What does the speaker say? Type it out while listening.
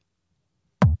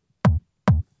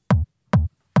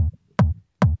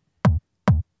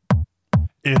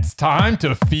It's time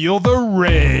to feel the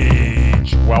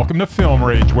rage. Welcome to Film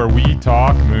Rage, where we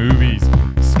talk movies.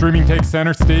 Streaming takes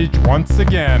center stage once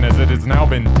again, as it has now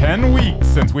been 10 weeks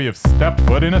since we have stepped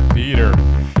foot in a theater.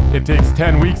 It takes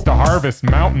 10 weeks to harvest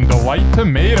Mountain Delight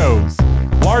tomatoes.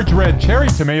 Large red cherry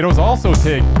tomatoes also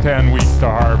take 10 weeks to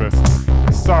harvest.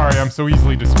 Sorry, I'm so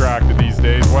easily distracted these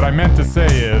days. What I meant to say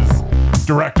is,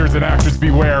 directors and actors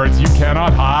beware, as you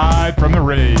cannot hide from the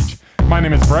rage. My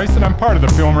name is Bryce, and I'm part of the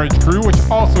Film Rage crew, which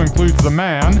also includes the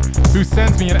man who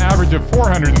sends me an average of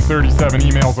 437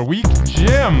 emails a week,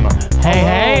 Jim.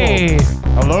 Hey.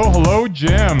 Hello,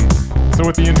 Jim. So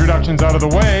with the introductions out of the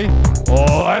way,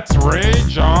 let's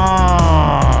rage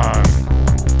on.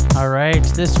 All right,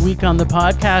 this week on the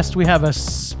podcast, we have a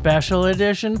special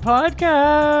edition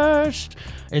podcast.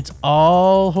 It's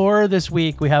all horror this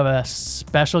week. We have a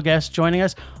special guest joining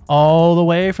us all the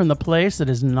way from the place that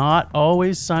is not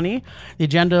always sunny. The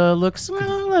agenda looks a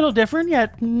little different,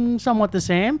 yet somewhat the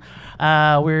same.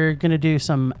 We're going to do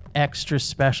some extra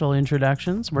special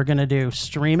introductions. We're going to do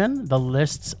streaming, the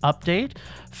lists update,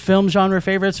 film genre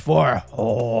favorites for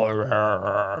horror,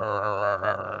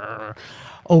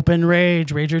 open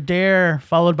rage, rage or dare,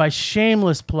 followed by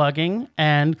shameless plugging,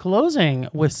 and closing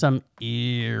with some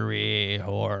eerie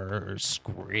horror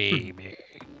screaming.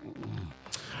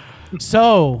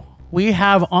 So we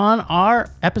have on our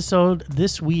episode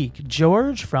this week,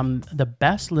 George from The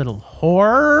Best Little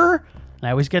Horror. And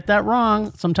I always get that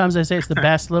wrong. Sometimes I say it's the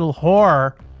Best Little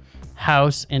Horror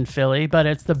House in Philly, but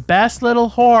it's the Best Little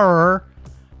Horror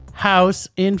House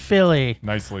in Philly.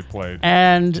 Nicely played.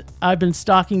 And I've been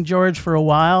stalking George for a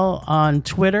while on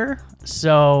Twitter.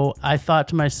 So I thought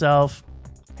to myself,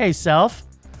 hey, self,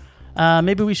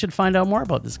 maybe we should find out more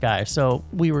about this guy. So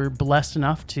we were blessed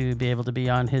enough to be able to be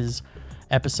on his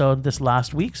episode this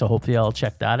last week. So hopefully I'll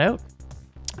check that out.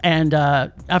 And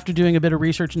after doing a bit of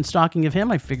research and stalking of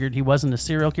him, I figured he wasn't a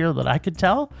serial killer that I could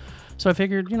tell. So I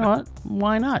figured, you know what,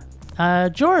 why not?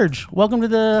 George, welcome to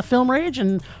the Film Rage.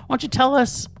 And why don't you tell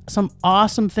us some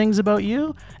awesome things about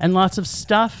you and lots of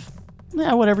stuff,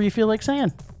 whatever you feel like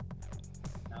saying.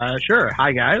 Sure.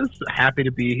 Hi, guys. Happy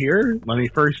to be here. Let me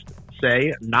first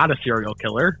say, not a serial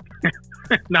killer.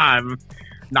 No, I'm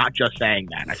not just saying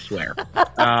that, I swear.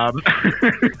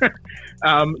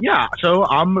 Yeah, so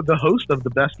I'm the host of the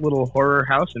Best Little Horror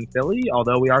House in Philly,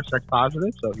 although we are sex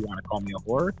positive, so if you want to call me a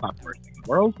whore, it's not the worst thing in the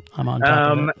world. I'm on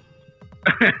top of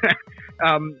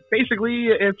it. Basically,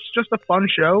 it's just a fun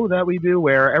show that we do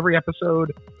where every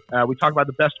episode we talk about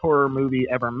the best horror movie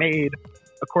ever made,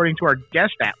 according to our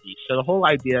guest at least. So the whole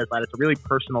idea is that it's a really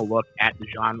personal look at the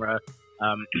genre.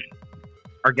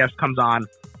 Our guest comes on,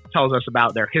 tells us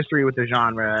about their history with the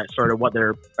genre, sort of what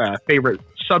their favorite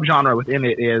subgenre within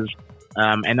it is,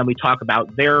 and then we talk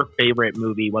about their favorite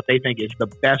movie, what they think is the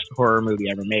best horror movie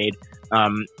ever made,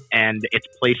 and its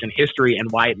place in history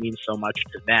and why it means so much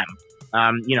to them.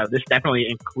 This definitely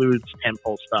includes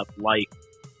tentpole stuff like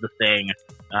The Thing,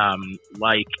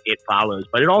 like It Follows,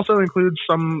 but it also includes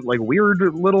some like weird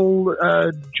little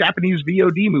Japanese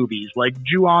VOD movies like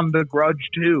Ju-on the Grudge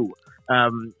 2.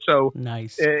 So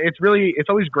nice. It's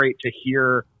always great to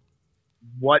hear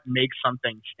what makes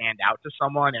something stand out to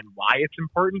someone and why it's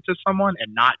important to someone,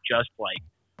 and not just like,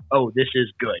 oh, this is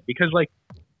good. Because like,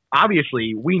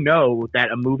 obviously we know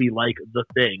that a movie like The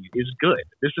Thing is good.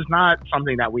 This is not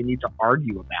something that we need to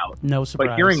argue about. No surprise.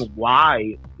 But hearing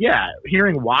why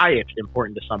it's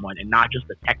important to someone and not just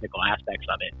the technical aspects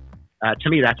of it, to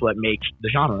me, that's what makes the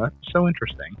genre so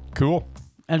interesting. Cool.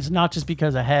 And it's not just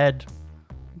because a head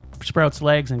sprouts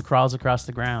legs and crawls across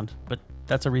the ground, but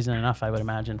that's a reason enough, I would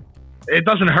imagine. It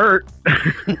doesn't hurt.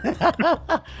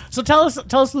 So tell us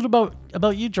a little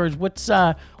about you, George. What's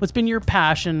been your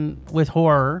passion with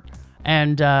horror?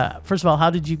 And first of all,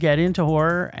 how did you get into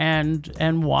horror?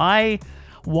 And why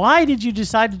did you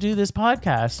decide to do this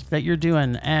podcast that you're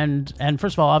doing? And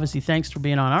first of all, obviously, thanks for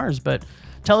being on ours. But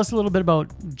tell us a little bit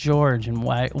about George and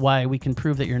why we can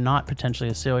prove that you're not potentially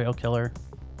a serial killer.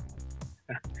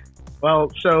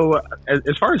 Well, so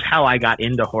as far as how I got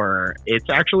into horror, it's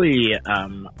actually,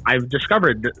 I've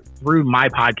discovered through my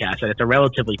podcast that it's a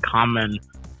relatively common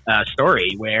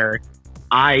story where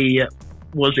I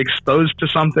was exposed to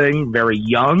something very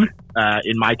young.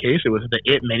 In my case, it was the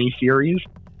It miniseries,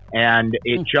 and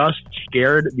it just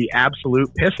scared the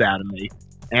absolute piss out of me.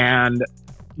 And,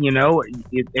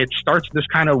 it starts this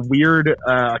kind of weird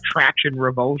attraction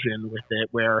revulsion with it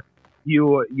where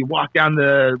you walk down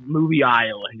the movie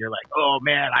aisle and you're like, oh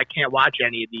man, I can't watch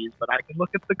any of these, but I can look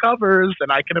at the covers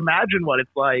and I can imagine what it's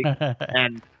like.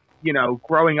 And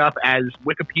growing up as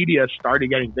Wikipedia started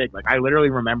getting big, like I literally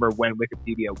remember when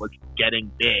Wikipedia was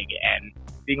getting big, and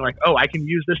being like, oh, I can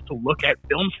use this to look at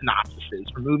film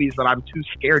synopsises for movies that I'm too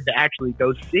scared to actually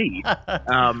go see.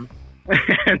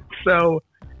 And so,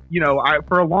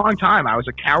 for a long time, I was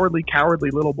a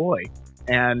cowardly little boy.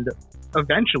 And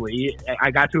eventually,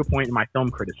 I got to a point in my film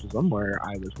criticism where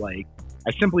I was like,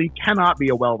 I simply cannot be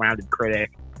a well-rounded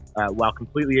critic while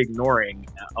completely ignoring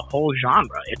a whole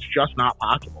genre. It's just not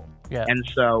possible. Yeah. And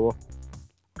so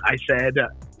I said,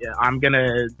 I'm going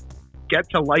to get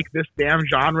to like this damn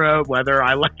genre whether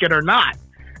I like it or not.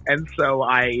 And so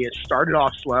I started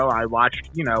off slow. I watched,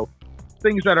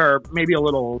 things that are maybe a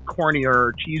little cornier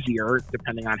or cheesier,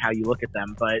 depending on how you look at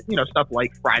them. But, stuff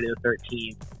like Friday the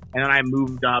 13th. And then I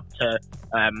moved up to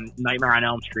Nightmare on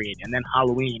Elm Street, and then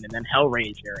Halloween, and then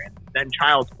Hellraiser, and then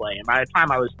Child's Play. And by the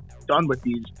time I was done with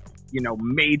these,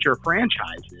 major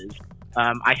franchises,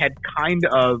 I had kind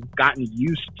of gotten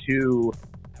used to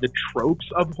the tropes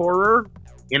of horror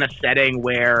in a setting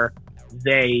where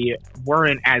they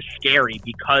weren't as scary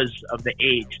because of the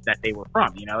age that they were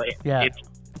from. It's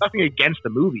nothing against the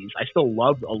movies. I still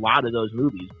love a lot of those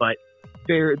movies, but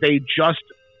they just,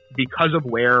 because of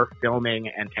where filming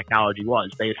and technology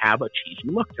was, they have a cheesy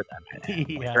look to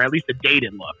them, or at least a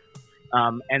dated look.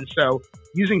 And so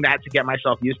using that to get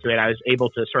myself used to it, I was able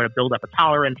to sort of build up a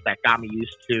tolerance that got me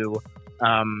used to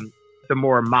the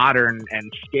more modern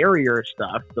and scarier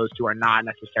stuff. Those two are not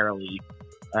necessarily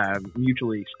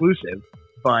mutually exclusive,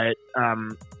 but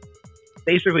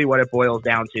basically what it boils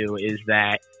down to is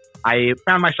that I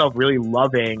found myself really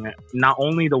loving not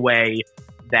only the way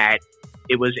that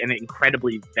it was an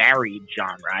incredibly varied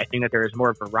genre. I think that there is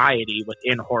more variety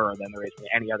within horror than there is in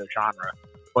any other genre,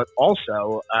 but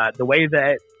also the way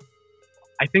that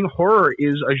I think horror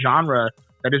is a genre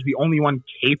that is the only one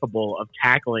capable of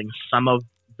tackling some of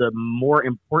the more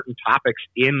important topics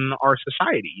in our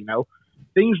society.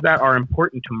 Things that are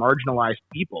important to marginalized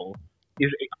people,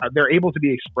 they're able to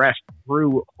be expressed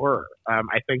through horror.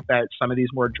 I think that some of the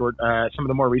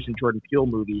more recent Jordan Peele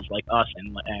movies, like Us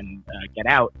and Get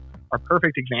Out, are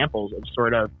perfect examples of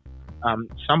sort of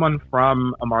someone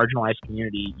from a marginalized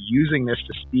community using this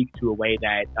to speak to a way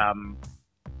that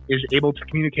is able to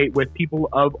communicate with people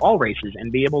of all races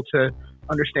and be able to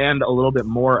understand a little bit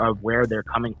more of where they're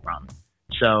coming from.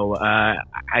 So I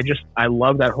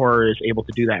love that horror is able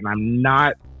to do that, and I'm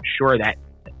not sure that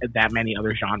many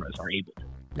other genres are able to.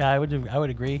 Yeah, I would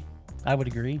agree. I would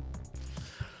agree.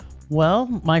 Well,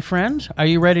 my friend, are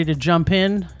you ready to jump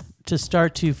in to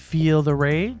start to feel the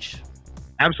rage?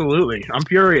 Absolutely. I'm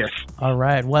furious. All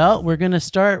right. Well, we're going to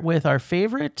start with our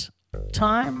favorite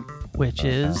time, which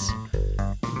is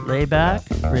lay back,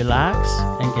 relax,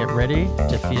 and get ready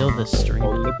to feel the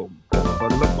stream.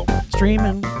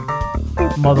 Streaming.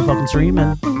 Motherfucking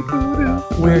streaming.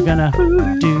 We're going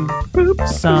to do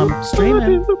some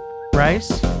streaming.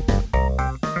 Bryce?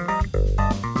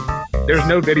 There's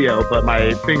no video, but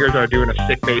my fingers are doing a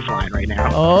sick bass line right now.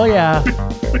 Oh, yeah.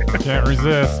 Can't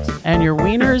resist. And your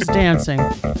wiener is dancing.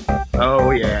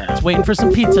 Oh, yeah. It's waiting for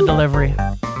some pizza delivery.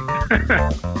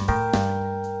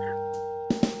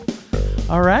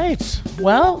 All right.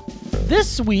 Well,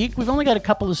 this week, we've only got a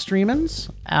couple of streamings.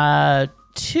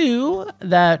 Two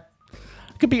that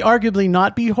could be arguably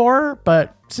not be horror,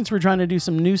 but since we're trying to do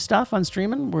some new stuff on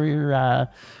streaming, we're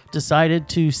decided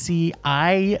to see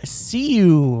I See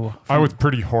You. I was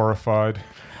pretty horrified.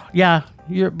 Yeah,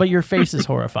 but your face is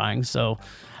horrifying. So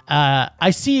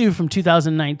I See You from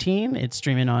 2019. It's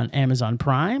streaming on Amazon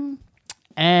Prime.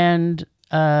 And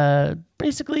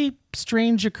basically,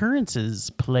 strange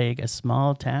occurrences plague a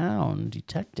small town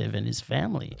detective and his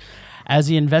family as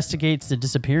he investigates the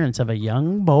disappearance of a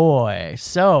young boy.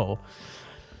 So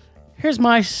here's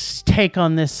my take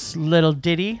on this little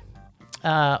ditty.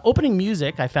 Opening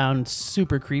music I found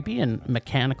super creepy and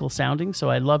mechanical sounding, so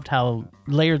I loved how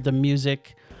layered the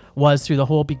music was through the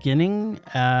whole beginning,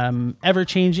 ever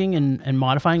changing and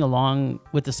modifying along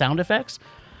with the sound effects.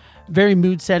 Very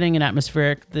mood setting and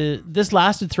atmospheric. This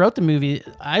lasted throughout the movie.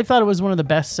 I thought it was one of the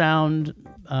best sound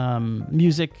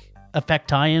music effect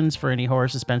tie-ins for any horror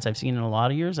suspense I've seen in a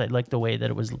lot of years. I liked the way that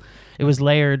it was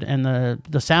layered, and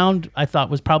the sound I thought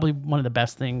was probably one of the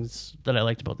best things that I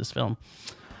liked about this film.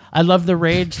 I love the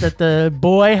rage that the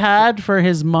boy had for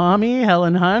his mommy,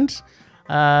 Helen Hunt,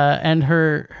 and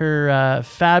her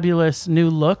fabulous new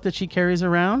look that she carries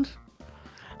around.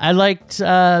 I liked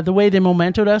the way they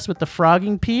mementoed us with the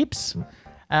frogging peeps.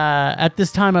 At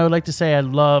this time, I would like to say I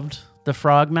loved the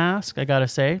frog mask, I gotta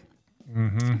say.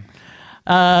 Mm-hmm.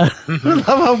 Love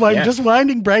how I'm just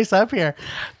winding Bryce up here.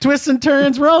 Twists and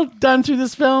turns. We're all done through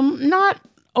this film. Not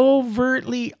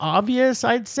overtly obvious,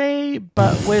 I'd say,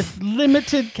 but with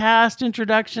limited cast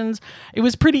introductions, it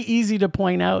was pretty easy to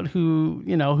point out who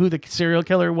the serial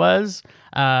killer was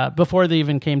before they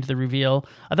even came to the reveal.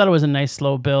 I thought it was a nice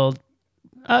slow build.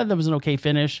 That was an okay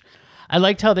finish. I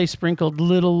liked how they sprinkled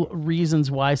little reasons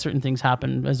why certain things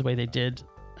happened as the way they did.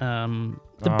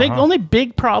 The only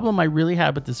big problem I really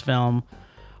had with this film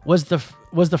was the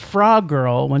frog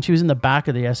girl when she was in the back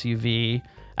of the SUV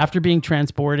after being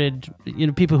transported.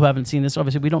 People who haven't seen this,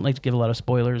 obviously we don't like to give a lot of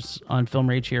spoilers on Film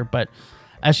Rage here, but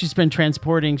as she's been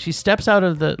transporting, she steps out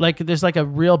of there's like a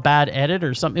real bad edit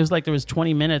or something. It was like there was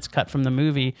 20 minutes cut from the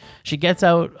movie. She gets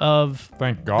out of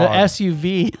Thank God. the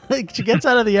SUV. She gets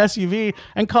out of the SUV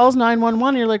and calls 911.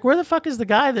 And you're like, where the fuck is the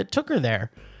guy that took her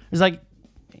there? It's like,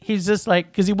 he's just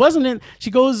like, because he wasn't in. She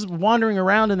goes wandering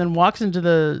around and then walks into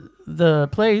the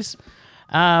place.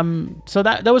 So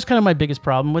that was kind of my biggest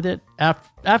problem with it.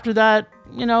 After that,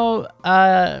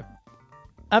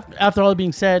 after all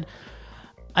being said,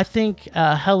 I think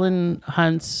Helen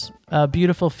Hunt's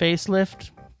beautiful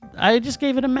facelift, I just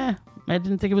gave it a meh. I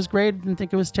didn't think it was great. Didn't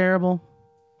think it was terrible.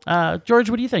 George,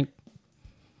 what do you think?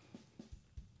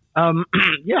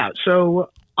 Yeah, so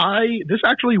this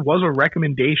actually was a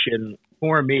recommendation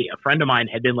for me. A friend of mine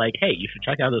had been like, hey, you should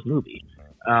check out this movie.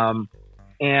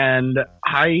 And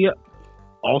I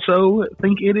also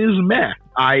think it is meh.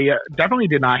 I definitely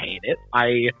did not hate it.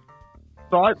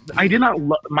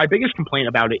 My biggest complaint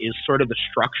about it is sort of the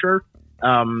structure,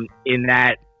 in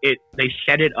that they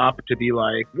set it up to be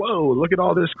like, whoa, look at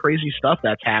all this crazy stuff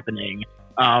that's happening.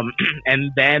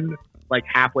 And then like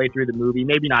halfway through the movie,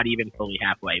 maybe not even fully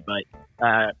halfway, but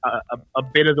a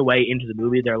bit of the way into the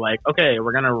movie, they're like, okay,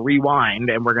 we're going to rewind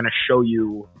and we're going to show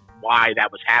you why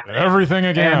that was happening. Everything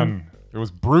again. It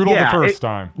was brutal the first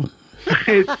time.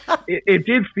 It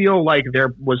did feel like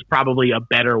there was probably a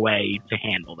better way to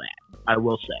handle that, I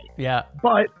will say. Yeah.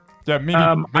 But yeah,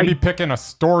 maybe picking a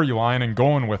storyline and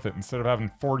going with it instead of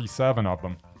having 47 of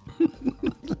them.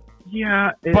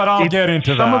 Yeah, but I'll get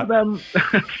into that.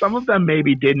 Some of them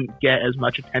maybe didn't get as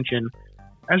much attention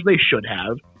as they should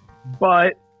have,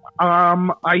 but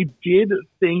I did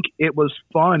think it was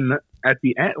fun at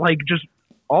the end, like just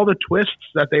all the twists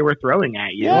that they were throwing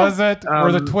at you. Yeah. Was it?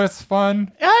 Were the twists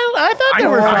fun? I thought they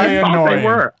were fun. I thought they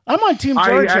were. I'm on Team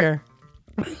George here.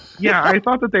 Yeah, I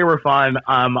thought that they were fun.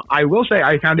 I will say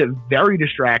I found it very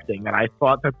distracting that I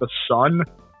thought that the son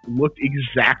looked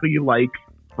exactly like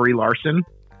Brie Larson.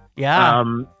 Yeah.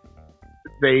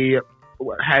 They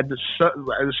had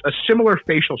a similar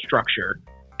facial structure,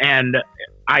 and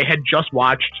I had just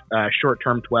watched Short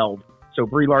Term 12, so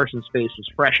Brie Larson's face was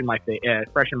fresh in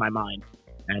my mind,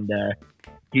 and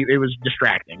it was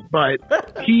distracting. But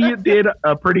he did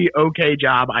a pretty okay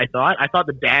job, I thought. I thought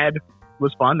the dad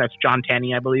was fun. That's John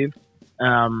Tenney, I believe.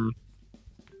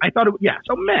 I thought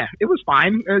so meh. It was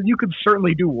fine. You could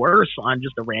certainly do worse on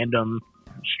just a random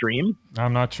stream.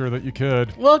 I'm not sure that you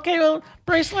could. Well, okay,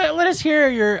 Bryce, let us hear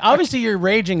you're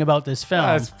raging about this film.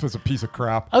 This was a piece of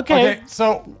crap. Okay,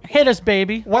 so hit us,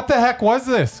 baby. What the heck was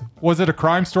this? Was it a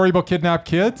crime story about kidnapped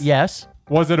kids? Yes.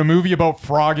 Was it a movie about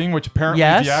frogging, which apparently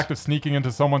is the Yes. act of sneaking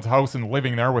into someone's house and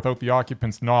living there without the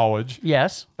occupant's knowledge?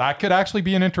 Yes. That could actually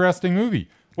be an interesting movie.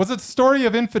 Was it a story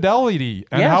of infidelity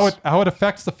and Yes. how it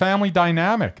affects the family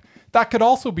dynamic? That could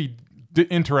also be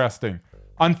interesting.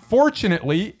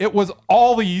 Unfortunately, it was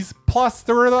all these, plus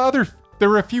there were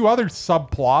a few other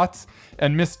subplots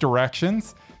and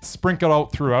misdirections sprinkled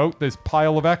out throughout this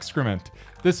pile of excrement.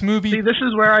 This movie... See, this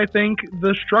is where I think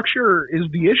the structure is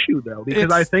the issue, though,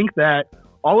 because I think that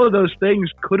all of those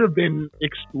things could have been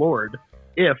explored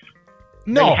if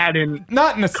they hadn't...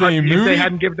 not in the same movie. If they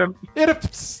hadn't given them... It a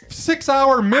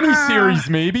 6-hour miniseries,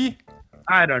 maybe.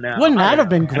 I don't know. Wouldn't that have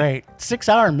been great?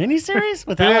 6-hour miniseries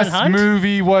with Helen Hunt? This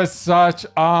movie was such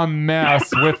a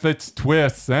mess with its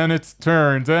twists and its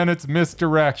turns and its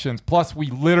misdirections. Plus, we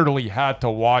literally had to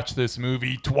watch this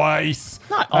movie twice.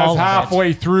 Not all As of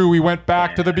halfway through, we went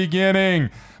back to the beginning,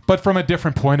 but from a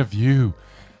different point of view.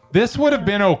 This would have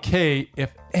been okay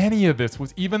if any of this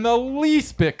was even the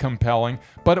least bit compelling,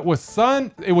 but it was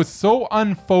so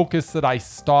unfocused that I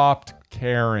stopped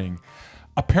caring.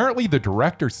 Apparently, the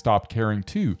director stopped caring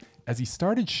too, as he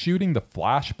started shooting the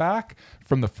flashback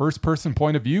from the first-person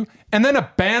point of view, and then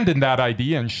abandoned that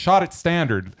idea and shot it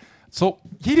standard. So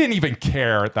he didn't even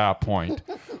care at that point.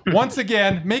 Once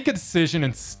again, make a decision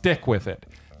and stick with it.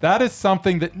 That is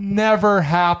something that never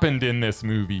happened in this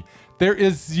movie. There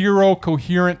is zero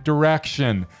coherent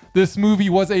direction. This movie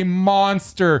was a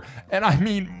monster, and I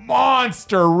mean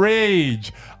monster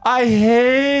rage. I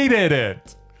hated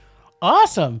it.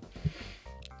 Awesome.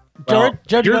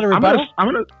 Judge, you got a rebuttal?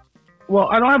 Well,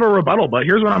 I don't have a rebuttal, but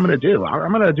here's what I'm going to do.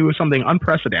 I'm going to do something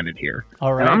unprecedented here.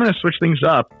 All right. And I'm going to switch things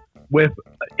up with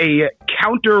a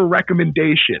counter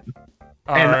recommendation.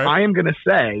 All and right. I am going to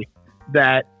say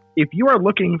that if you are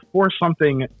looking for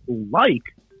something like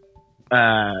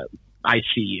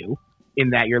ICU, in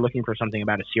that you're looking for something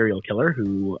about a serial killer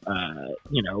who,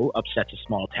 upsets a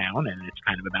small town, and it's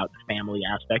kind of about the family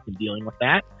aspect and dealing with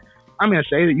that, I'm going to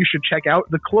say that you should check out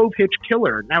The Clove Hitch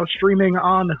Killer, now streaming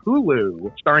on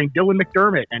Hulu, starring Dylan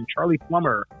McDermott and Charlie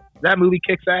Plummer. That movie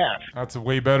kicks ass. That's a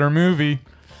way better movie.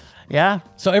 Yeah.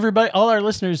 So everybody, all our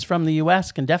listeners from the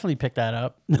U.S. can definitely pick that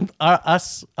up.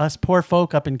 us poor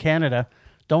folk up in Canada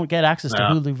don't get access to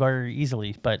Hulu very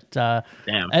easily. But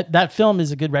that film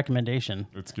is a good recommendation.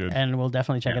 It's good. And we'll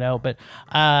definitely check it out. But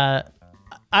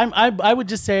I would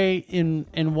just say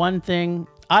in one thing,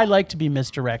 I like to be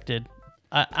misdirected.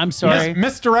 I'm sorry.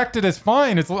 Misdirected is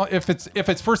fine. If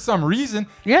it's for some reason.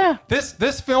 Yeah. This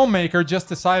filmmaker just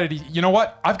decided, you know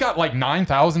what? I've got like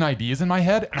 9,000 ideas in my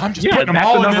head, and I'm just putting them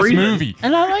all in this movie.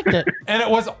 And I liked it. And it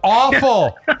was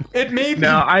awful. It made me.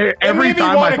 Every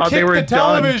time I thought they were the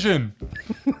television.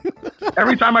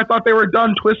 Every time I thought they were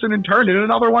done twisting and turning,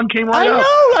 another one came right up. I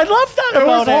know. I love that It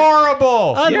about was it.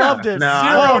 horrible. I loved it.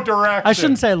 Zero direction. I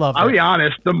shouldn't say loved it. I'll be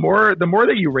honest. The more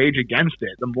that you rage against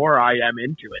it, the more I am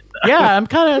into it. Yeah, I'm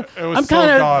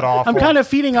kind of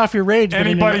feeding off your rage.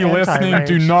 Anybody listening,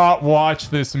 do not watch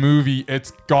this movie.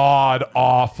 It's god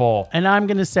awful. And I'm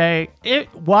gonna say,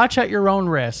 watch at your own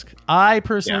risk. I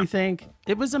personally think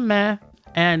it was a meh,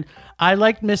 and I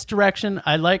liked misdirection.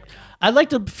 I liked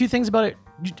a few things about it.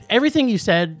 Everything you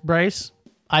said, Bryce,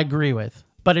 I agree with,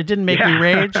 but it didn't make me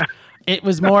rage. It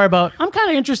was more about, I'm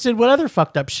kind of interested what other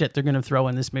fucked up shit they're gonna throw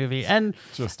in this movie, and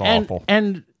just awful.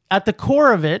 And at the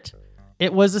core of it,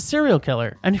 it was a serial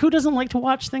killer, and who doesn't like to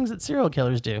watch things that serial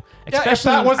killers do? Especially, if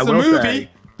that was the movie,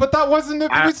 but that wasn't.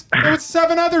 It was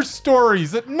 7 other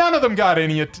stories that none of them got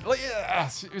any. It's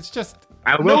just.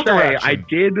 I will say, I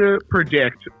did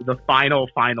predict the final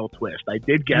twist. I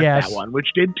did get that one, which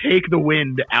did take the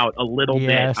wind out a little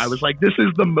bit. I was like, this is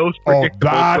the most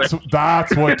predictable twist.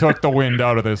 That's what took the wind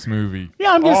out of this movie.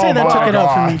 Yeah, I'm going to say that took it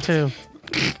out for me, too.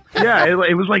 Yeah,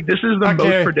 it was like, this is the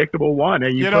most predictable one,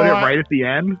 and you put it right at the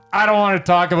end. I don't want to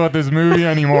talk about this movie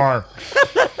anymore.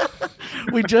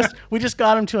 we just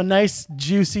got him to a nice,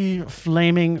 juicy,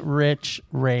 flaming, rich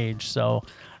rage. So,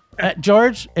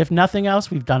 George, if nothing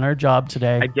else, we've done our job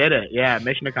today. I did it. Yeah,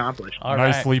 mission accomplished. All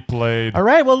Nicely played. All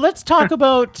right, well, let's talk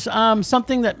about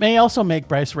something that may also make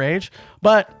Bryce rage.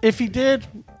 But if he did,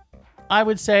 I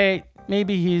would say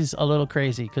maybe he's a little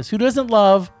crazy, because who doesn't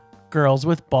love Girls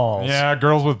with Balls? Yeah,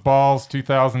 Girls with Balls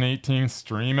 2018,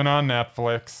 streaming on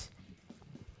Netflix.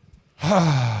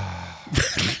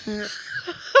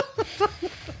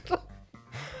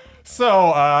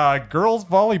 So, girls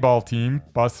volleyball team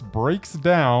bus breaks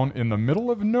down in the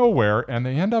middle of nowhere, and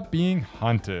they end up being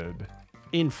hunted.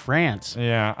 In France.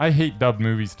 Yeah, I hate dubbed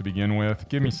movies to begin with.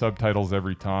 Give me subtitles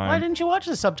every time. Why didn't you watch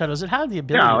the subtitles? It had the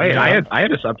ability. No, I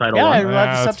had a subtitle. Yeah, one. I read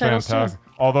the subtitles fantastic.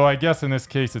 Too. Although I guess in this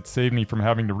case it saved me from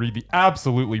having to read the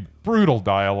absolutely brutal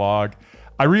dialogue.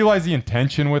 I realize the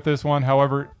intention with this one,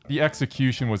 however, the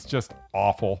execution was just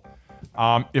awful.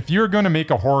 If you're going to make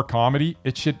a horror comedy,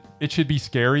 it should be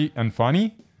scary and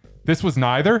funny. This was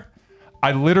neither.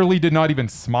 I literally did not even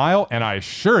smile, and I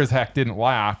sure as heck didn't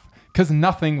laugh because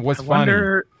nothing was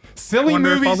funny. Silly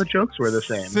movies. If all the jokes were the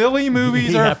same. Silly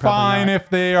movies are fine if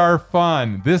they are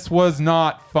fun. This was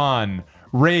not fun.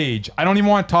 Rage. I don't even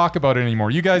want to talk about it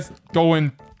anymore. You guys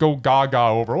go gaga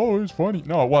over, oh, it was funny.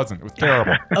 No, it wasn't. It was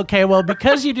terrible. Okay, well,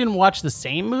 because you didn't watch the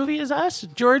same movie as us,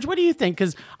 George, what do you think?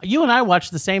 Because you and I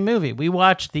watched the same movie. We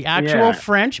watched the actual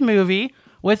French movie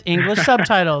with English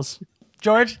subtitles.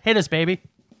 George, hit us, baby.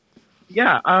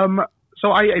 Yeah,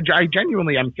 so I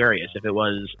genuinely am curious if it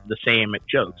was the same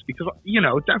jokes, because,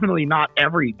 definitely not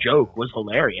every joke was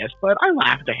hilarious, but I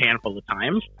laughed a handful of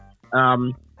times.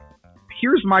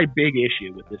 Here's my big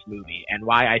issue with this movie, and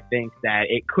why I think that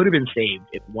it could have been saved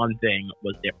if one thing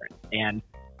was different. And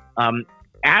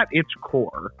at its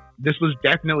core, this was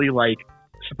definitely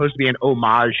supposed to be an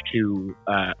homage to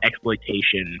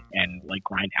exploitation and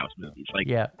grindhouse movies.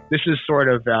 This is sort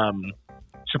of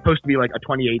supposed to be like a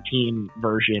 2018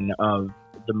 version of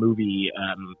the movie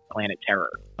Planet Terror.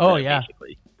 Oh yeah,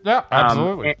 basically. Yeah,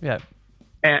 absolutely.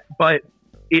 But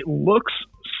it looks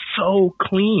so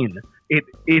clean.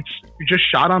 It's just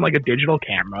shot on a digital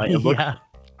camera. It looks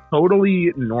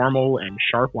totally normal and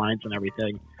sharp lines and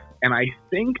everything. And I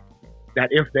think that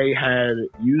if they had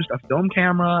used a film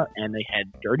camera and they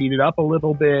had dirtied it up a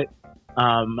little bit,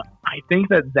 I think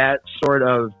that sort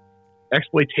of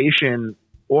exploitation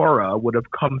aura would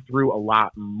have come through a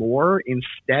lot more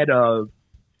instead of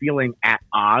feeling at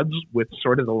odds with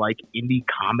sort of the like indie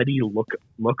comedy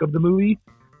look of the movie.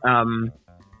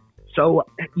 So,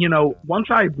 you know, once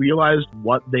I realized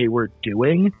what they were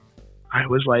doing, I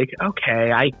was like,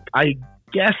 okay, I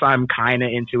guess I'm kind of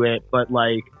into it, but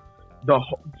like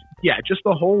just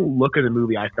the whole look of the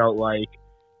movie, I felt like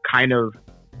kind of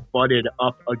butted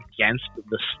up against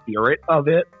the spirit of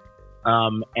it.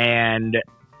 And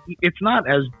it's not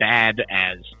as bad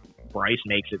as Bryce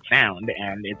makes it sound,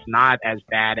 and it's not as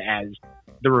bad as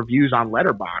the reviews on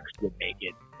Letterboxd would make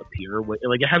it appear.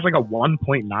 Like, it has like a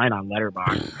 1.9 on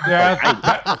Letterboxd.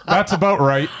 Yeah, that's about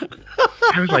right.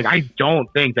 I was like, I don't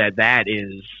think that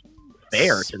is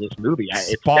fair to this movie.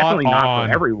 It's definitely not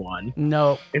for everyone.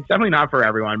 No, it's definitely not for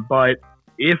everyone. But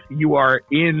if you are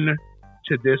into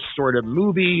this sort of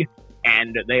movie,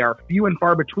 and they are few and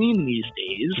far between these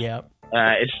days,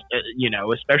 it's, you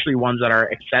know, especially ones that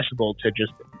are accessible to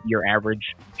just your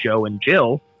average Joe and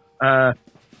Jill, I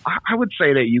would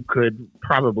say that you could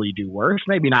probably do worse.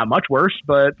 Maybe not much worse,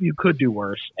 but you could do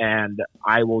worse. And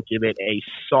I will give it a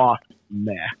soft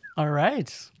meh. All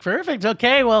right. Perfect.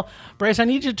 Okay. Well, Bryce, I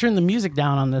need you to turn the music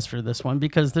down on this for this one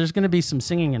because there's going to be some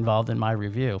singing involved in my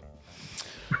review.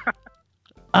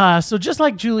 So just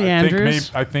like Julie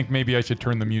Andrews. I think maybe I should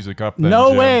turn the music up then, No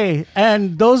Jim. way.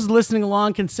 And those listening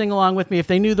along can sing along with me if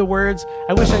they knew the words.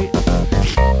 I wish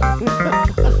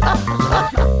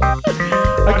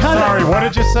Sorry, what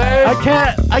did you say?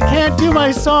 I can't do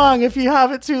my song if you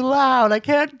have it too loud. I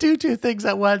can't do two things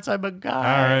at once. I'm a guy.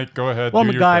 All right, go ahead. Well, I'm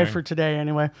do a your guy thing. for today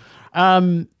anyway.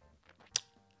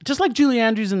 Just like Julie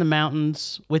Andrews in the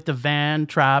mountains with the van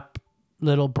trap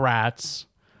little brats.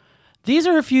 These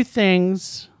are a few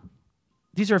things.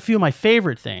 These are a few of my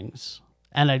favorite things.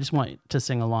 And I just want you to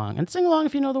sing along. And sing along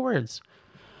if you know the words.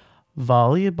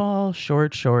 Volleyball,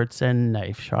 short shorts, and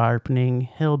knife sharpening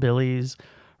hillbillies.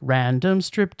 Random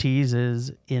strip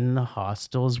teases in the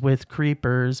hostels with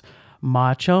creepers.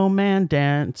 Macho man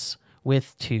dance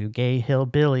with two gay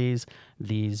hillbillies.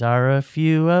 These are a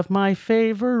few of my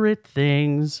favorite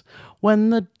things.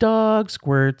 When the dog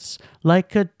squirts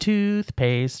like a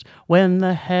toothpaste. When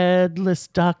the headless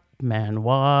duck man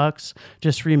walks.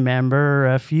 Just remember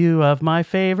a few of my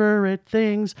favorite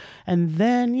things. And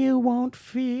then you won't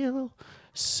feel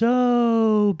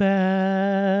so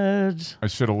bad. I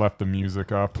should have left the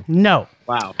music up. No.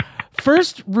 Wow.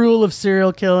 First rule of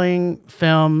serial killing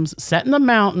films set in the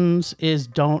mountains is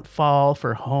don't fall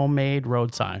for homemade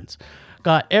road signs.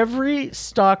 Got every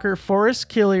stalker, forest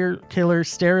killer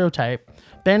stereotype.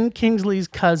 Ben Kingsley's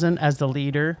cousin as the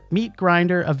leader. Meat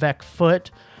grinder avec foot.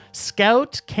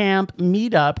 Scout camp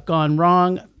meetup gone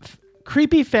wrong.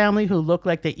 Creepy family who look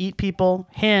like they eat people.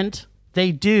 Hint,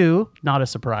 they do. Not a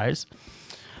surprise.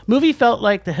 Movie felt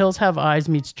like The Hills Have Eyes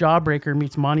meets Jawbreaker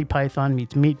meets Monty Python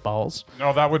meets Meatballs.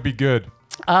 No, that would be good.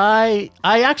 I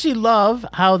actually love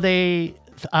how they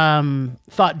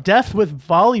thought death with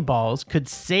volleyballs could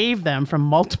save them from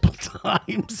multiple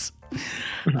times.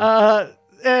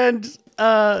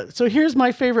 So here's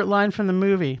my favorite line from the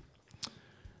movie.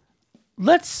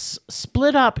 Let's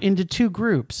split up into two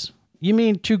groups. You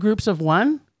mean two groups of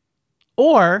one?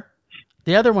 Or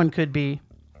the other one could be,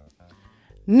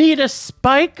 need a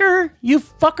spiker, you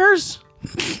fuckers?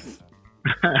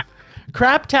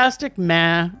 Craptastic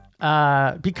man.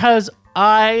 Because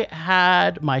I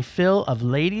had my fill of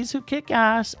ladies who kick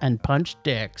ass and punch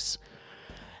dicks.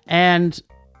 And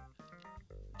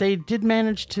they did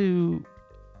manage to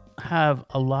have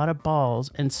a lot of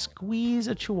balls and squeeze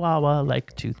a chihuahua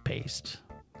like toothpaste.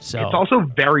 So it's also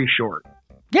very short.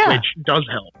 Yeah. Which does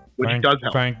help.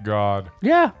 Thank God.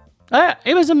 Yeah.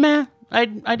 It was a meh. I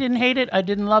didn't hate it. I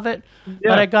didn't love it.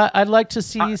 Yeah. But I'd like to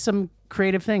see some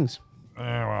creative things.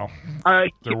 Well.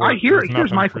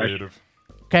 Here's my question.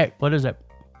 Okay, what is it?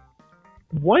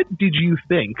 What did you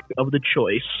think of the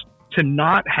choice to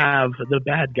not have the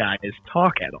bad guys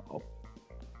talk at all?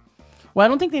 Well, I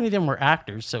don't think any of them were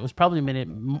actors, so it was probably made it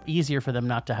easier for them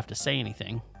not to have to say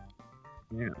anything.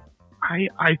 Yeah.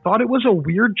 I thought it was a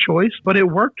weird choice, but it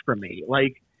worked for me.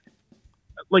 Like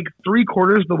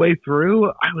 3/4 of the way through,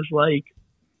 I was like,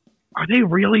 are they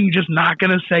really just not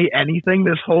going to say anything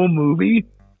this whole movie?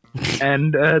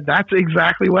 And that's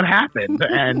exactly what happened.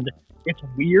 And it's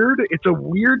weird. It's a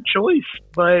weird choice,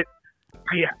 but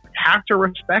I have to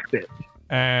respect it.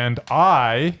 And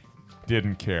I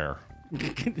didn't care.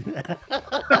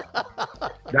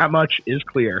 That much is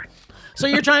clear. So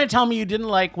you're trying to tell me you didn't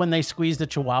like when they squeezed the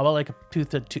chihuahua like a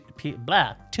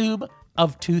tube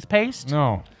of toothpaste?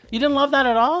 No. You didn't love that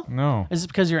at all? No. Is it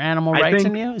because your animal rights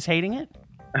in you is hating it?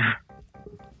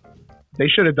 they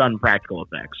should have done practical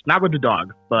effects, not with the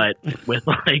dog, but with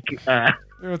like.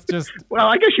 It's just. Well,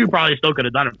 I guess you probably still could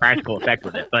have done a practical effect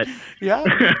with it, but Yeah.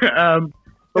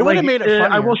 But It would have made it funnier.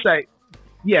 I will say,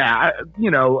 yeah,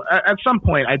 at some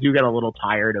point I do get a little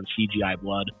tired of CGI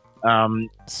blood.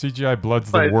 CGI blood's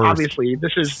But the worst. obviously,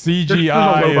 this is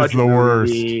CGI is the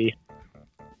worst. movie.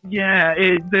 Yeah,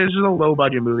 this is a low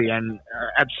budget movie, and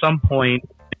at some point,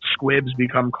 squibs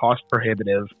become cost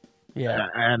prohibitive. Yeah.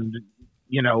 And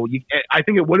I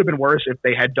think it would have been worse if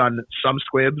they had done some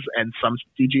squibs and some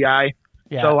CGI.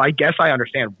 Yeah. So I guess I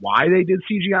understand why they did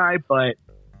CGI, but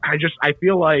I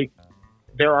feel like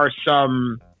there are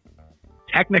some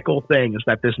technical things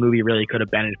that this movie really could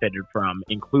have benefited from,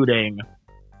 including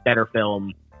better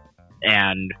film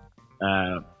and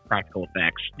practical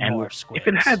effects. More And squibs.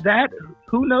 if it had that,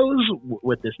 who knows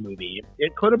with this movie?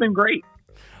 It could have been great.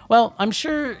 Well, I'm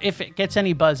sure if it gets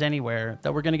any buzz anywhere,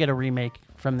 that we're going to get a remake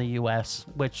from the U.S.,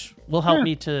 which will help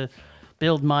me to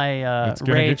build my It's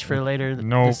gonna rage get- for later.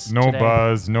 No today.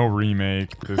 buzz, no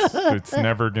remake. It's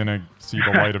never gonna see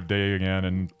the light of day again,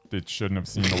 and it shouldn't have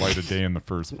seen the light of day in the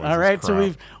first place. All right, It's so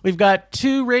crap. we've got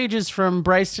 2 rages from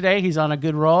Bryce today. He's on a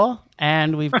good roll,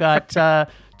 and we've got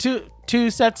two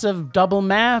sets of double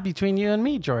meh between you and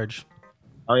me, George.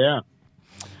 Oh, yeah.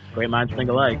 Great minds think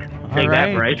alike. All Take right.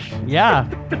 that, Bryce. Yeah.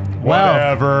 Well,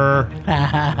 Whatever.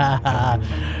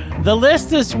 the list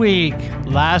this week.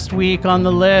 Last week on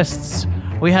the lists,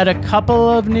 we had a couple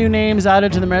of new names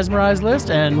added to the Mesmerized list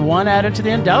and one added to the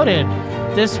Undoubted.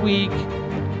 This week,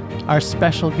 our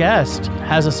special guest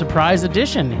has a surprise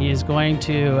addition. He is going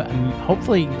to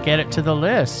hopefully get it to the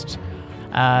list.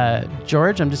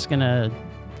 George, I'm just going to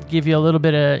give you a little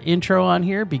bit of intro on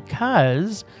here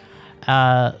because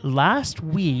last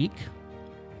week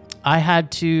I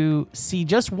had to see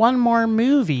just one more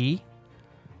movie,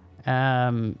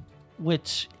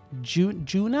 which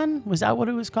Junon, was that what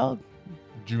it was called?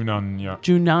 Junon, yeah.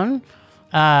 Junon.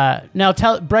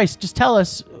 Now Bryce, just tell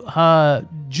us,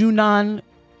 Junon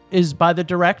is by the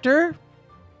director.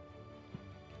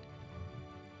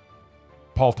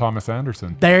 Paul Thomas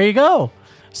Anderson. There you go.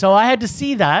 So I had to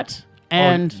see that,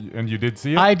 and And you did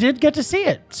see it? I did get to see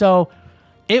it. So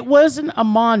it wasn't a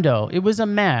Mondo. It was a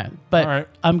man. But All right.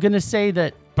 I'm going to say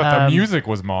that. But the music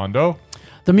was Mondo.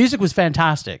 The music was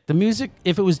fantastic. The music,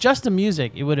 if it was just the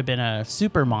music, it would have been a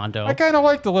super Mondo. I kind of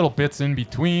like the little bits in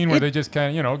between where It- they just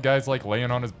kind of, guys like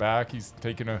laying on his back. He's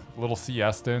taking a little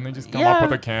siesta, and they just come Yeah, up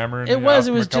with a camera and it they was- ask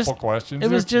it him was a couple just- questions. it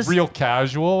was It's just- real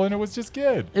casual, and it was just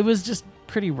good. It was just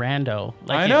pretty rando.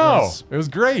 Like I it know. was- It was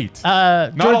great.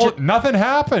 George, Nothing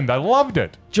happened. I loved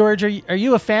it. George, are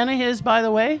you a fan of his, by the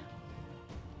way?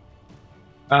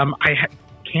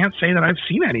 Can't say that I've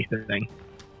seen anything.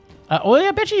 Well,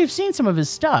 I bet you've seen some of his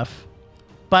stuff.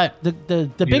 But the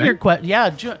bigger think? question, yeah,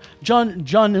 John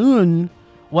Un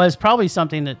was probably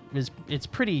something that it's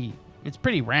pretty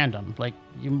random. Like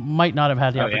you might not have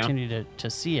had the Oh, yeah? opportunity to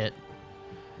see it.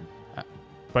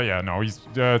 But yeah, no,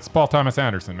 it's Paul Thomas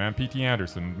Anderson, man. P.T.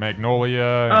 Anderson, Magnolia.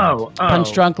 and- Oh,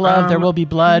 Punch Drunk Love, There Will Be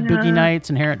Blood, yeah. Boogie Nights,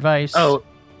 Inherent Vice. Oh,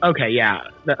 okay, yeah.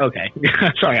 Okay.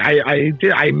 Sorry,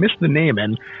 I missed the name,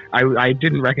 and I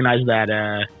didn't recognize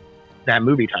that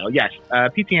movie title. Yes,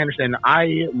 P.T. Anderson,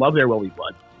 I love There Will Be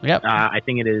Blood. Yep. I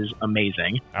think it is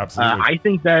amazing. Absolutely. I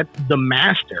think that The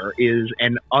Master is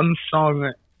an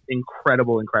unsung,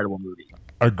 incredible movie.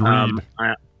 Agreed.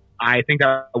 I think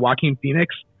that Joaquin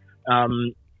Phoenix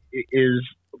is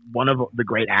one of the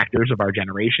great actors of our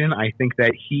generation. I think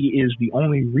that he is the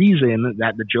only reason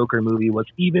that the Joker movie was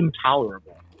even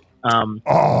tolerable.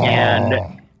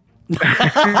 And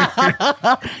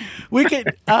We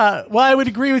could. Well, I would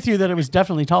agree with you that it was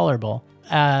definitely tolerable.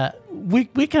 We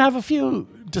can have a few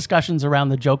discussions around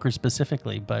the Joker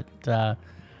specifically, but well,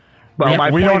 Yeah,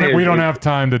 my we point don't is, we don't have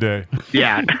time today.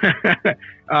 yeah.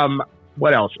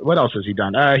 What else? What else has he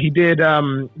done? He did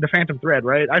The Phantom Thread,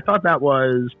 right? I thought that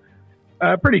was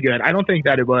pretty good. I don't think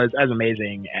that it was as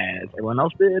amazing as everyone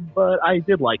else did, but I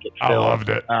did like it. I still. loved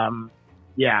it.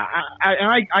 Yeah,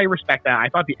 I respect that. I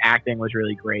thought the acting was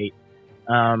really great.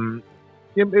 I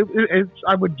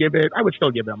would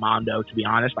still give it a Mondo, to be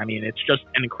honest. I mean, it's just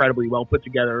an incredibly well put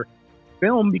together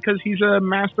film because he's a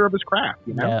master of his craft,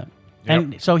 you know? yeah.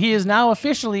 And so he is now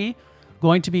officially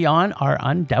going to be on our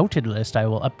Undoubted list. I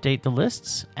will update the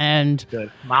lists and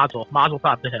Good. Mazel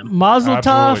tov to him. Mazel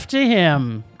tov Absolutely. to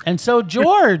him. And so,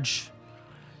 George,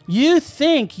 you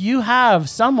think you have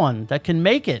someone that can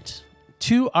make it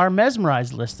to our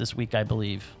Mesmerized list this week, I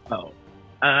believe. Oh,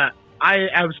 I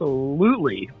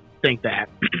absolutely think that.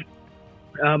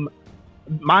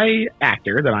 My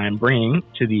actor that I am bringing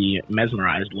to the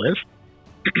Mesmerized list,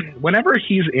 whenever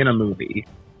he's in a movie,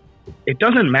 it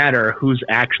doesn't matter who's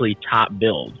actually top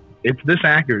billed. It's this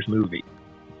actor's movie.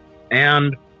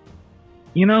 And,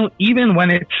 even when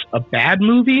it's a bad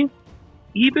movie,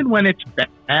 even when it's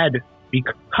bad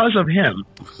because of him,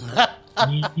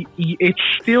 it's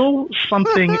still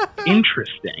something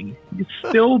interesting. He's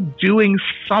still doing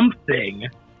something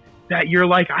that you're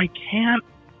like, I can't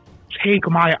take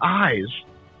my eyes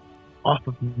off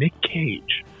of Nick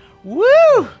Cage.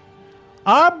 Woo!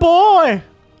 Our boy!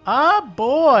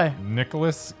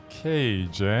 Nicolas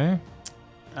Cage, eh?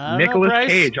 Nicolas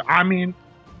Cage. I mean,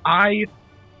 I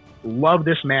love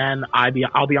this man.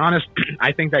 I'll be honest.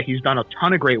 I think that he's done a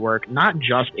ton of great work, not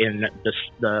just in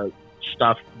the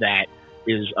stuff that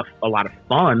is a lot of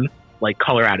fun, like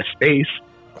Color Out of Space,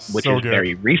 which is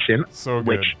very recent. So good.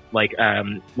 Which like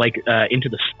Into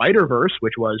the Spider-Verse,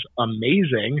 which was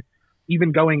amazing.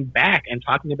 Even going back and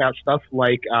talking about stuff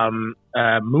like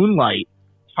Moonlight,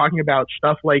 talking about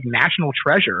stuff like National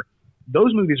Treasure.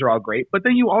 Those movies are all great. But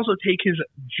then you also take his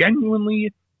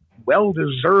genuinely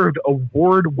well-deserved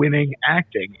award-winning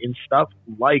acting in stuff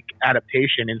like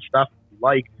Adaptation and stuff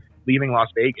like Leaving Las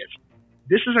Vegas.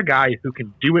 This is a guy who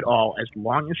can do it all as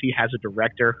long as he has a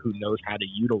director who knows how to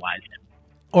utilize him.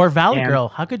 Or Valley Girl.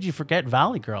 How could you forget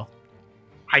Valley Girl?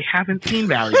 I haven't seen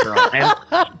Valley Girl.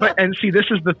 And see, this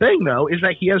is the thing, though, is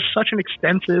that he has such an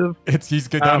extensive... He's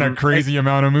done a crazy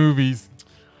amount of movies.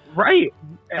 Right.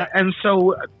 And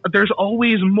so there's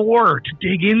always more to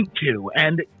dig into.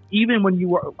 And even when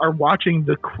you are watching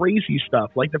the crazy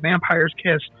stuff, like The Vampire's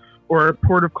Kiss or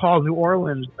Port of Call, New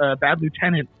Orleans, Bad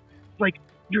Lieutenant, like,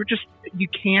 you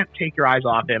can't take your eyes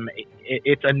off him.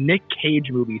 It's a Nick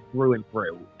Cage movie through and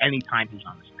through anytime he's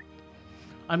on the screen.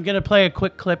 I'm going to play a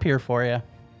quick clip here for you.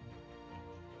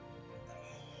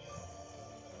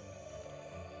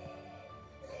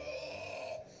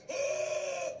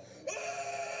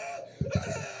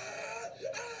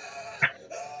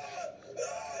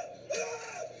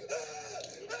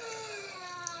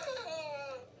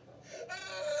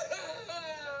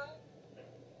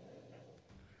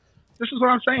 This is what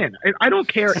I'm saying. I don't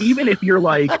care. Even if you're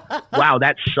like, wow,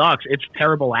 that sucks. It's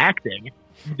terrible acting.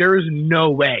 There is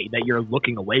no way that you're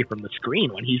looking away from the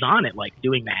screen when he's on it, like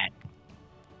doing that.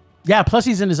 Yeah, plus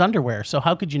he's in his underwear. So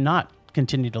how could you not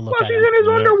continue to look at him? He's in his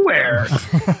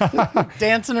underwear.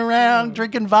 Dancing around,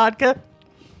 drinking vodka.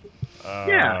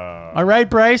 Yeah. All right,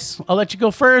 Bryce, I'll let you go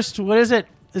first. What is it?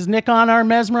 Is Nick on our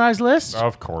mesmerized list?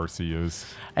 Of course he is.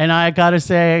 And I got to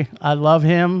say, I love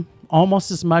him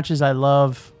almost as much as I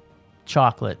love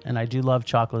chocolate, and I do love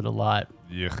chocolate a lot.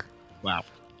 Yuck. Wow.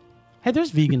 Hey,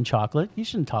 there's vegan chocolate. You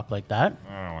shouldn't talk like that.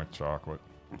 I don't like chocolate.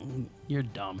 You're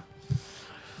dumb.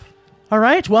 All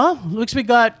right, well, looks we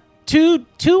got two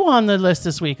on the list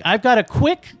this week. I've got a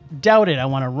quick Doubted I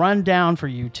want to run down for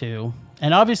you two.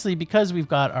 And obviously, because we've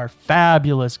got our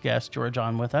fabulous guest, George,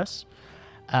 on with us,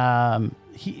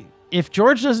 if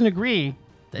George doesn't agree,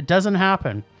 that doesn't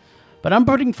happen. But I'm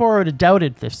putting forward a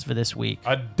Doubted list for this week.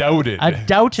 A Doubted.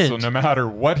 So no matter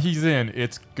what he's in,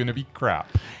 it's going to be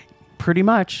crap. Pretty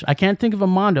much. I can't think of a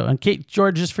Mondo. And Kate,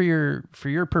 George, just for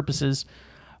your purposes,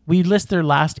 we list their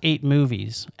last 8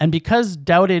 movies. And because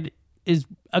Doubted is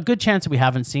a good chance that we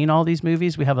haven't seen all these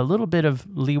movies, we have a little bit of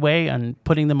leeway on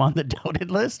putting them on the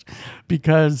Doubted list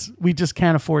because we just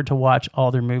can't afford to watch all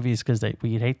their movies because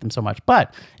we hate them so much.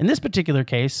 But in this particular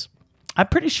case, I'm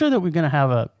pretty sure that we're going to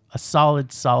have a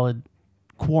solid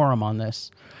quorum on this.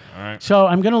 All right. So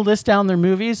I'm going to list down their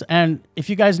movies, and if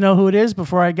you guys know who it is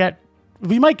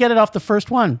we might get it off the first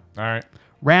one. All right.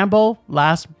 Rambo: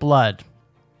 Last Blood.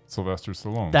 Sylvester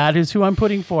Stallone. That is who I'm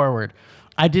putting forward.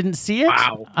 I didn't see it.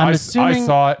 Wow. I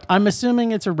saw it. I'm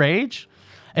assuming it's a rage.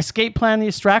 Escape Plan: The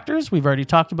Extractors. We've already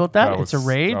talked about that. It's a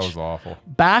rage. That was awful.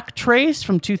 Backtrace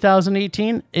from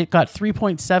 2018. It got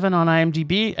 3.7 on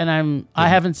IMDb, and I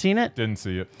haven't seen it. Didn't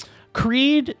see it.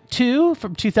 Creed 2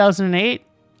 from 2008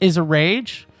 is a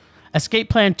rage. Escape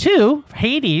Plan 2,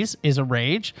 Hades, is a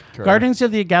rage. Okay. Guardians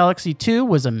of the Galaxy 2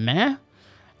 was a meh.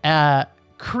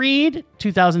 Creed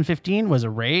 2015 was a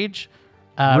rage.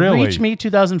 Really? Reach Me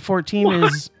 2014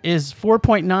 is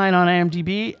 4.9 on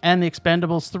IMDb, and The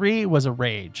Expendables 3 was a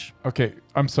rage. Okay,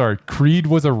 I'm sorry. Creed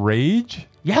was a rage?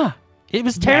 Yeah, it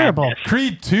was terrible. Madness.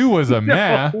 Creed 2 was a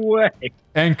meh. No way.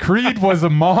 And Creed was a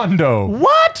mondo.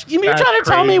 What? You mean you're That's trying to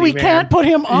tell me crazy, we man. can't put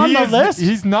him on the list?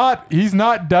 He's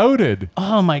not doubted.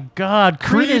 Oh my God,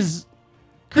 Creed is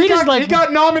He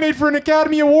got nominated for an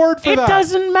Academy Award for It that.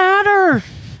 doesn't matter.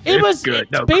 It's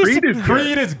good. No, Creed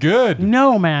is good.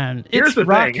 No, man. Here's It's the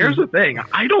Rocky. thing.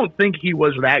 I don't think he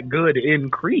was that good in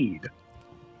Creed.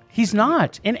 He's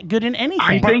not good in anything.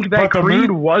 I think that but the Creed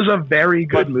mo- was a very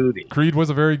good movie. Creed was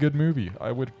a very good movie.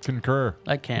 I would concur.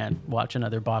 I can't watch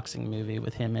another boxing movie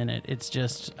with him in it. It's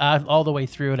just all the way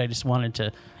through it. I just wanted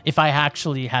to, if I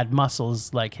actually had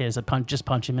muscles like his, I'd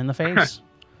punch him in the face.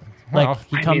 Well, Like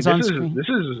he comes on this screen.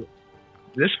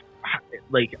 This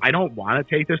like I don't want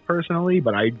to take this personally,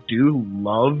 but I do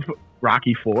love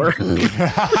Rocky 4.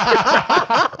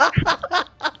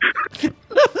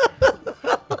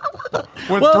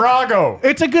 With Well, Drago.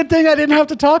 It's a good thing I didn't have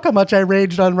to talk how much I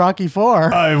raged on Rocky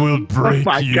 4. I will break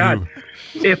My you. God.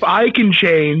 If I can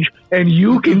change and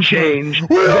you can change, all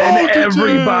then can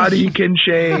everybody can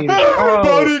change.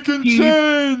 Everybody Oh, can he-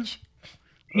 change.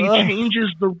 He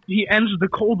he ends the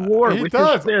Cold War He with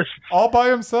does. his fist. All by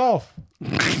himself.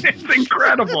 It's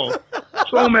incredible.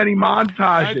 So many montages.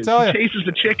 I tell ya. He chases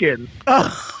the chicken.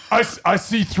 I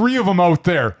see 3 of them out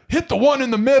there. Hit the one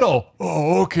in the middle.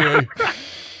 Oh, okay.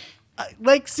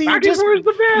 Like, see, Rocky 4 is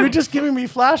the best. you're just giving me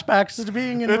flashbacks to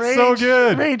being in It's rage, so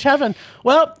good. rage heaven.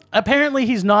 Well, apparently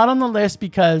he's not on the list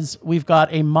because we've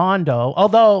got a Mondo.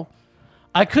 Although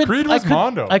Creed was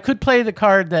Mondo. I could play the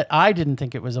card that I didn't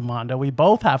think it was a Mondo. We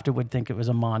both would think it was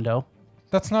a Mondo.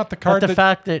 That's not the card. But the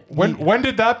fact that when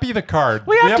did that be the card?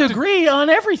 we have to agree on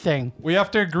everything. We have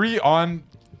to agree on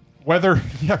whether.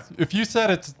 Yeah, if you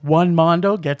said it's One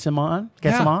Mondo gets him on,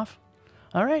 gets Yeah. him off.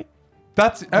 All right.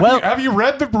 that's. Well- Have you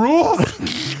read the rules?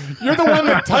 You're the one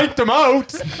that typed them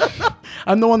out.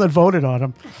 I'm the one that voted on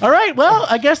him. All right. Well,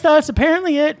 I guess that's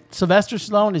apparently it. Sylvester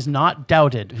Stallone is not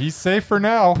doubted. He's safe for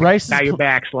now. Bryce is Now you're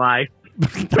back, Sly.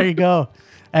 there you go.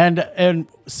 And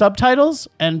subtitles,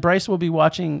 and Bryce will be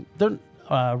watching the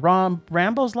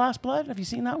Rambo's Last Blood. Have you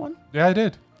seen that one? Yeah, I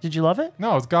did. Did you love it?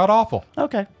 No, it's god awful.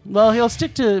 Okay. Well, he'll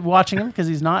stick to watching him because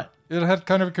he's not. It had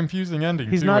kind of a confusing ending.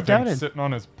 He's too, not with him doubted. sitting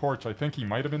on his porch. I think he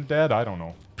might have been dead. I don't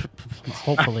know.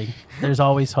 Hopefully, there's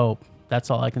always hope. That's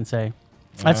all I can say.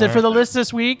 That's it for the list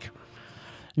this week.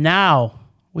 Now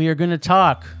we are going to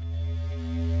talk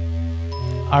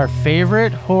our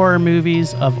favorite horror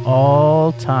movies of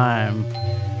all time.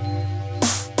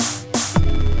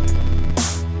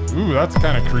 Ooh, that's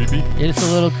kind of creepy. It's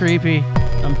a little creepy.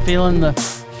 I'm feeling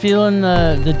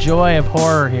the joy of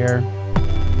horror here.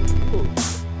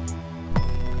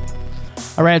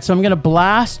 All right, so I'm gonna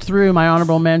blast through my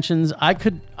honorable mentions. I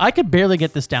could barely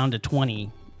get this down to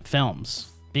 20 films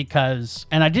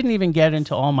and I didn't even get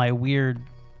into all my weird.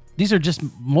 These are just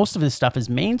most of this stuff is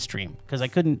mainstream because I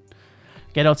couldn't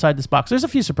get outside this box. There's a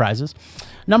few surprises.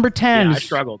 Number 10. Yeah, I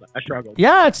struggled.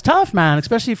 Yeah, it's tough, man,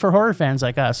 especially for horror fans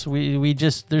like us. We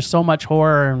just there's so much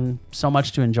horror and so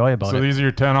much to enjoy about So it. these are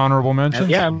your 10 honorable mentions?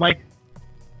 Yeah,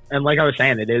 and like I was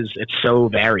saying, it's so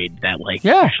varied that like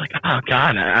Yeah. it's like, oh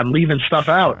God, I'm leaving stuff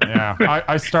out. Yeah,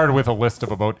 I started with a list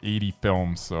of about 80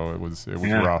 films, so it was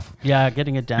Yeah. rough. Yeah,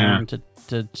 getting it down to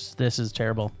this is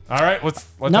terrible. All right, let's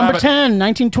Number have it. 10,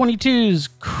 1922's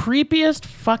creepiest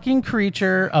fucking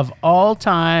creature of all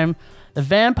time. The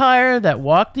vampire that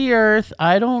walked the earth.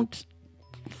 I don't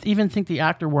even think the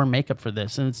actor wore makeup for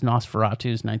this, and it's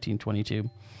Nosferatu's 1922.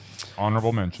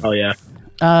 Honorable mention. Oh yeah.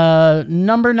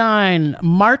 Number 9,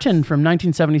 Martin from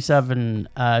 1977.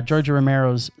 George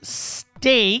Romero's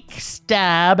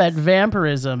stab at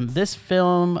vampirism. This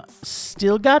film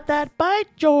still got that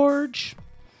bite, George.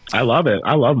 I love it.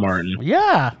 I love Martin.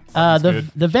 Yeah. good.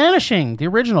 The Vanishing, the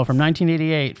original from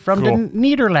 1988 from Cool. the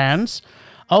Netherlands.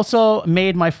 Also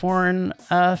made my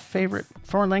favorite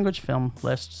foreign language film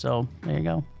list. So there you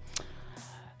go.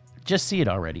 Just see it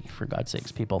already, for God's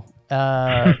sakes, people.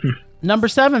 Number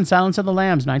 7, Silence of the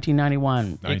Lambs,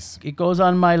 1991. Nice. It goes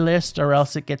on my list, or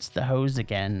else it gets the hose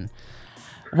again.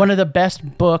 One of the best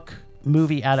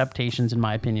movie adaptations, in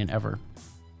my opinion, ever.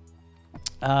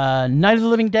 Night of the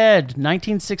Living Dead,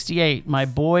 1968. My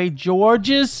boy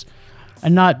George's,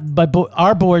 and not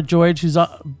our boy George, who's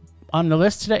on the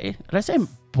list today. Did I say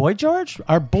boy George?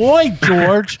 Our boy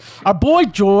George. Our boy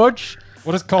George.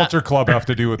 What does Culture Club have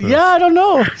to do with this? Yeah, I don't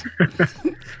know.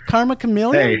 Karma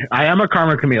Chameleon. Hey, I am a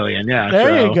karma chameleon. Yeah. There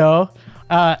so- you go.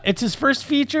 It's his first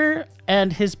feature,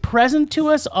 and his present to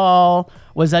us all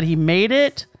was that he made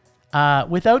it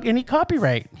without any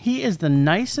copyright. He is the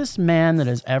nicest man that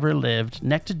has ever lived,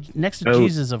 next to Oh.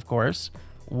 Jesus, of course.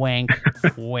 Wank,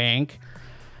 wank.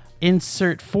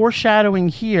 Insert foreshadowing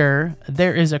here.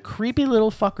 There is a creepy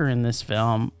little fucker in this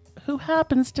film who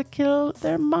happens to kill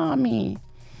their mommy.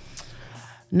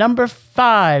 Number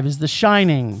 5 is The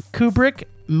Shining. Kubrick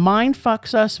mind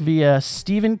fucks us via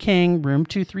Stephen King. Room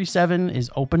 237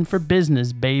 is open for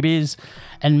business, babies,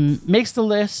 and makes the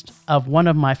list of one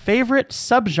of my favorite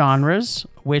subgenres,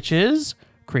 which is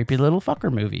creepy little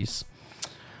fucker movies.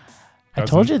 I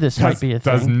told you this might be a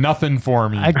Does thing. nothing for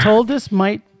me. I told you this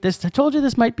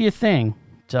might be a thing.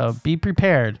 So be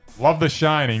prepared. Love The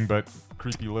Shining, but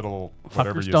creepy little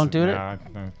whatever Fuckers you don't say. do it?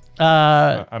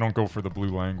 I don't go for the blue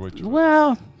language.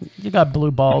 Well, you got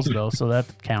blue balls though, so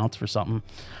that counts for something.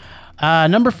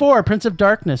 Number 4, Prince of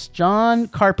Darkness. John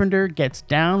Carpenter gets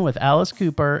down with Alice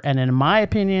Cooper, and in my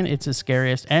opinion, it's his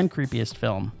scariest and creepiest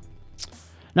film.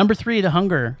 Number 3, The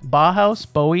Hunger. Bauhaus,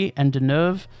 Bowie, and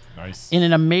Deneuve Nice. in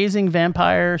an amazing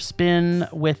vampire spin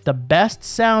with the best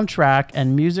soundtrack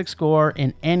and music score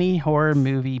in any horror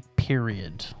movie,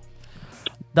 period.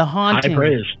 The Haunting. High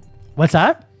praise. What's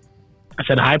that? I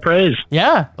said high praise.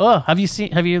 Yeah. Oh, have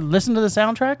you listened to the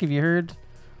soundtrack? Have you heard?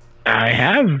 I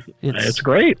have. It's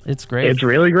great. It's great. It's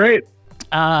really great.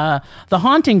 The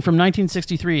Haunting from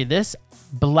 1963. This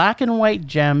black and white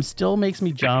gem still makes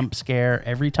me jump scare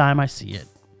every time I see it.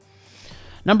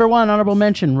 Number 1, honorable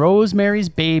mention, Rosemary's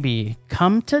Baby.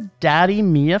 Come to Daddy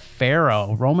Mia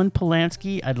Farrow. Roman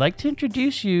Polanski, I'd like to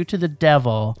introduce you to the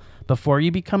devil before you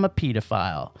become a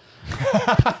pedophile.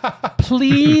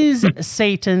 Please,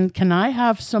 Satan, can I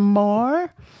have some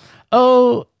more?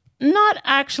 Oh, not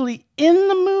actually in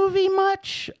the movie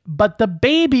much, but the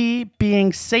baby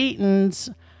being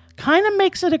Satan's kind of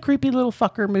makes it a creepy little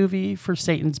fucker movie for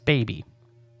Satan's baby.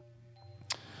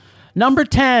 Number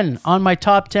 10 on my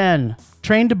top 10,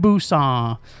 Train to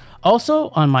Busan. Also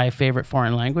on my favorite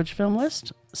foreign language film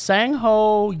list, Sang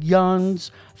Ho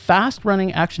Yun's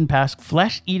fast-running, action-packed,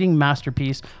 flesh-eating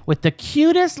masterpiece with the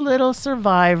cutest little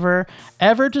survivor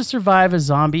ever to survive a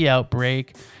zombie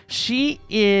outbreak. She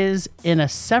is in a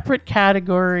separate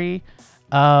category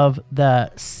of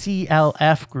the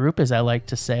CLF group, as I like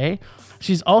to say.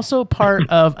 She's also part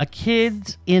of a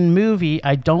kids in movie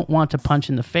I don't want to punch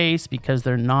in the face because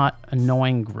they're not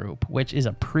annoying group, which is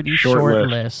a pretty short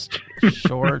list.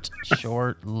 Short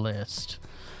list.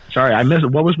 Sorry, I missed.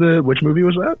 Which movie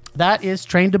was that? That is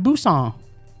Train to Busan.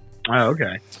 Oh,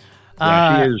 okay.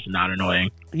 Yeah, she is not annoying.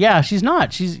 Yeah, she's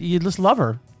not. You just love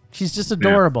her. She's just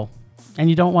adorable. And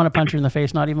you don't want to punch her in the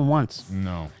face, not even once.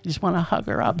 No. You just want to hug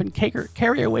her up and carry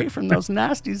her away from those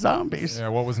nasty zombies. Yeah,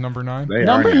 what was number 9?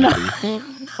 Number 9.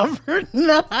 Number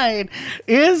 9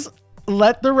 is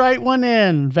Let the Right One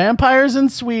In. Vampires in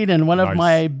Sweden.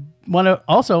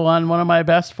 Also on one of my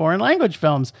best foreign language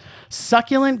films.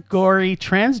 Succulent, gory,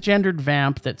 transgendered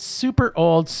vamp that's super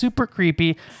old, super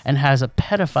creepy, and has a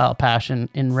pedophile passion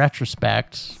in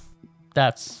retrospect.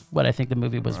 That's what I think the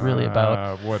movie was really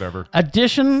about. Whatever.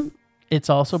 Addition, it's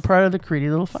also part of the Creepy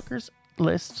Little Fuckers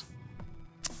list.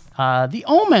 The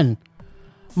Omen.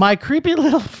 My creepy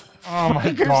little Oh my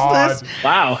fuckers God. list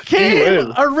Wow.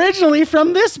 came originally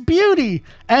from this beauty.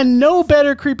 And no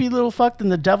better creepy little fuck than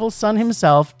the devil's son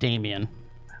himself, Damien.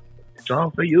 It's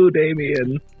all for you,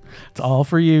 Damien. It's all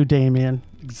for you, Damien.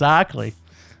 Exactly.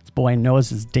 This boy knows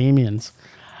his Damien's.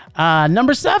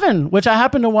 Number 7, which I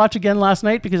happened to watch again last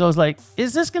night because I was like,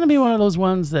 is this going to be one of those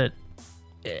ones that,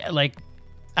 like,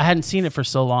 I hadn't seen it for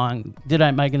so long.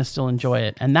 Am I going to still enjoy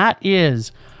it? And that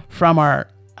is from our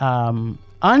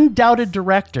undoubted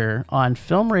director on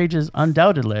Film Rage's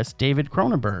Undoubted list, David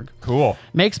Cronenberg. Cool.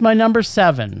 Makes my number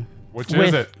 7. Which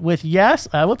is it? With yes,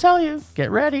 I will tell you.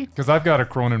 Get ready. Because I've got a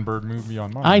Cronenberg movie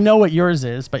on mine. I know what yours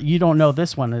is, but you don't know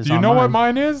this one is. Do you know what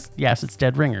mine is? Yes, it's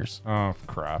Dead Ringers. Oh,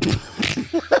 crap.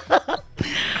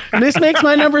 This makes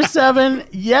my number 7.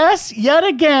 Yes, yet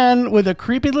again with a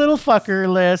creepy little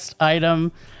fucker list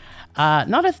item.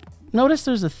 Notice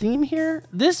there's a theme here.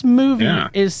 This movie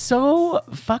is so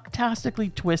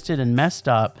fucktastically twisted and messed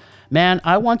up. Man,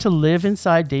 I want to live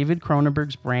inside David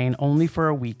Cronenberg's brain only for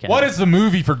a weekend. What is the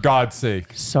movie, for God's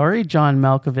sake? Sorry, John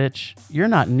Malkovich. You're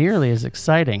not nearly as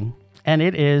exciting. And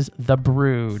it is The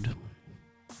Brood.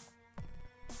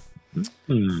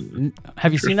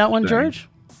 Have you seen that one, George?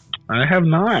 I have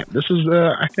not. This is,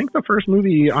 I think, the first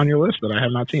movie on your list that I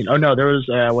have not seen. Oh, no, there was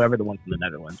whatever the one from the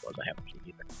Netherlands was. I haven't seen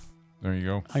either. There you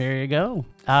go. There you go.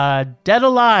 Dead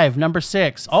Alive, number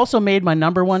 6. Also made my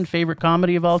number 1 favorite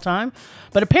comedy of all time.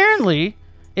 But apparently,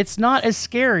 it's not as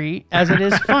scary as it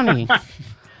is funny.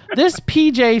 This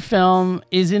PJ film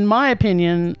is, in my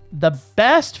opinion, the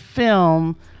best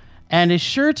film and is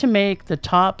sure to make the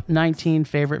top 19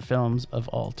 favorite films of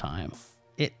all time.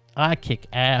 I kick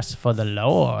ass for the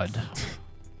Lord.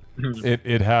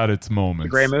 It had its moments.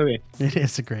 Great movie. It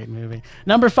is a great movie.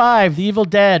 Number 5, The Evil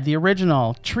Dead, the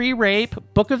original. Tree Rape,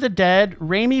 Book of the Dead,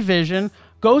 Raimi Vision,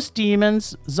 Ghost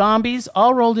Demons, Zombies,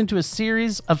 all rolled into a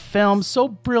series of films so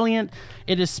brilliant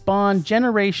it has spawned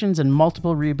generations and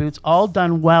multiple reboots, all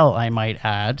done well, I might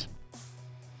add.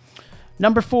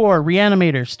 Number 4,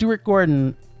 Reanimator, Stuart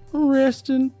Gordon, rest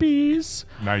in peace.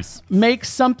 Nice. Makes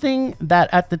something that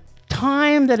at the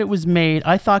time that it was made,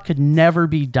 I thought could never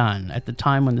be done at the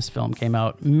time when this film came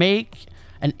out. Make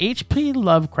an H.P.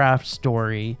 Lovecraft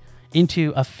story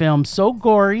into a film so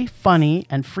gory, funny,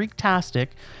 and freaktastic,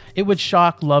 it would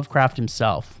shock Lovecraft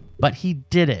himself. But he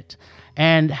did it,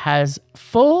 and has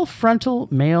full frontal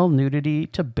male nudity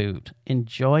to boot.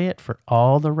 Enjoy it for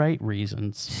all the right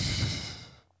reasons.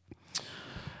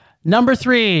 Number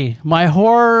 3, my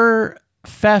horror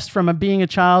fest from being a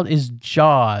child is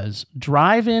Jaws,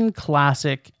 drive-in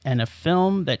classic, and a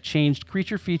film that changed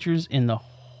creature features in the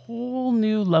whole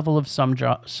new level of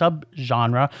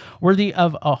subgenre, worthy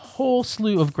of a whole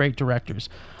slew of great directors.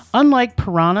 Unlike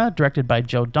Piranha, directed by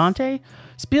Joe Dante,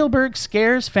 Spielberg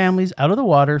scares families out of the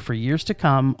water for years to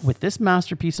come with this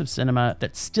masterpiece of cinema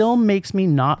that still makes me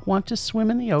not want to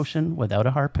swim in the ocean without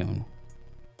a harpoon.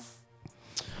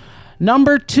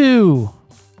 Number 2,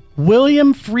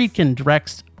 William Friedkin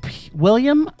directs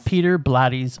William Peter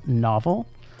Blatty's novel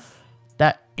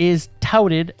that is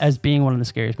touted as being one of the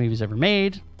scariest movies ever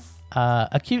made.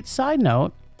 A cute side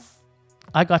note,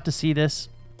 I got to see this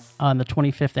on the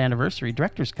 25th anniversary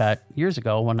director's cut years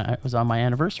ago when I was on my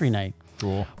anniversary night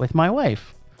with my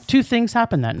wife. 2 things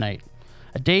happened that night.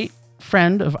 A date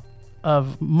friend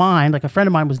of mine, like a friend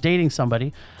of mine was dating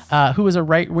somebody who was a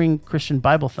right-wing Christian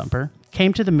Bible thumper,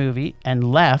 came to the movie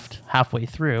and left halfway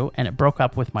through, and it broke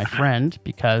up with my friend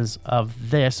because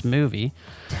of this movie.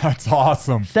 That's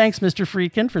awesome. Thanks, Mr.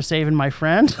 Friedkin, for saving my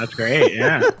friend. That's great,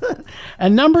 yeah.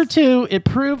 And number 2, it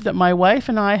proved that my wife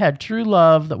and I had true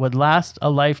love that would last a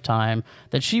lifetime,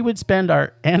 that she would spend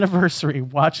our anniversary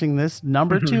watching this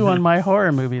number 2 on my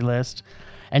horror movie list.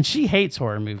 And she hates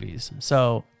horror movies.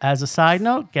 So, as a side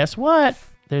note, guess what?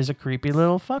 There's a creepy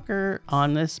little fucker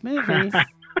on this movie.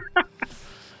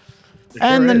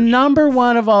 And the number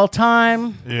 1 of all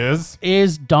time is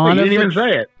Dawn of You didn't even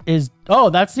say it.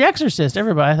 That's The Exorcist.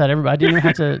 I thought everybody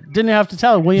didn't have to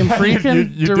tell. William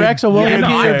Friedkin you directs a William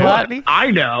Peter Blatty.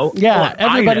 I know. Yeah, Well,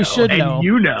 everybody should know. And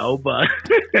you know, but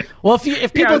Well,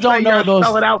 if people don't know those,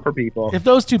 spell it out for people. if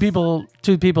those two people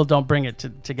don't bring it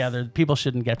together, people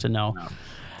shouldn't get to know. No.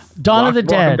 Dawn of the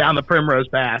Walking Dead. down the primrose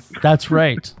path. That's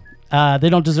right. They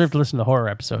don't deserve to listen to the horror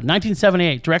episode.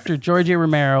 1978, director George A.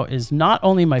 Romero is not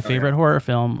only my favorite horror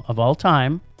film of all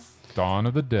time, Dawn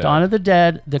of the Dead. Dawn of the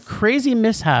Dead, the crazy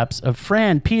mishaps of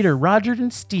Fran, Peter, Roger,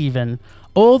 and Steven,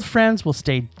 old friends will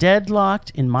stay deadlocked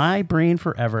in my brain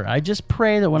forever. I just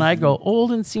pray that when I go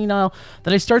old and senile,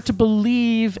 that I start to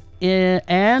believe in,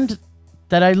 and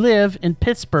that I live in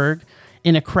Pittsburgh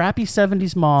in a crappy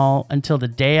 70s mall until the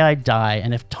day I die.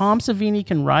 And if Tom Savini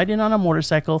can ride in on a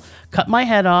motorcycle, cut my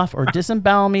head off, or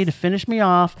disembowel me to finish me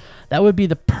off, that would be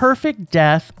the perfect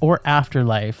death or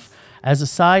afterlife. As a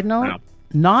side note,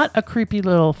 not a creepy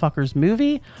little fuckers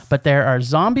movie, but there are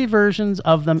zombie versions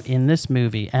of them in this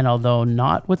movie. And although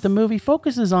not what the movie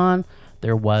focuses on,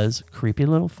 there was creepy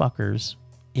little fuckers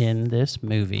in this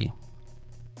movie.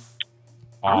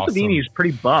 Tom Savini's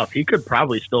pretty buff. He could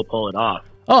probably still pull it off.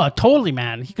 Oh, totally,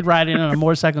 man. He could ride in on a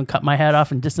motorcycle and cut my head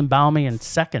off and disembowel me in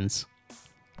seconds.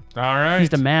 All right. He's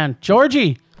the man.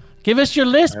 Georgie, give us your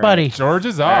list, buddy. George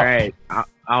is up. All right.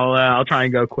 I'll try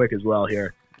and go quick as well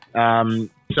here.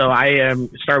 So I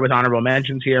start with honorable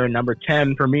mentions here. And number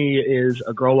 10 for me is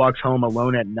A Girl Walks Home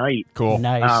Alone at Night. Cool.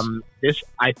 Nice. This,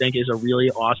 I think, is a really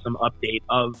awesome update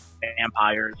of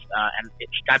vampires. And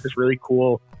it's got this really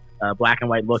cool black and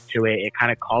white look to it. It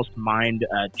kind of calls to mind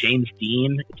James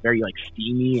Dean. It's very like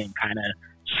steamy and kind of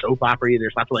soap opera-y.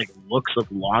 There's lots of like looks of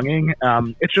longing.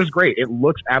 It's just great. It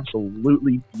looks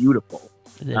absolutely beautiful.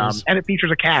 It is. And it features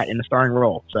a cat in the starring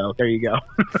role. So there you go.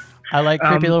 I like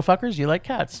creepy little fuckers. You like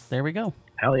cats. There we go.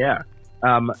 Hell yeah.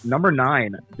 Number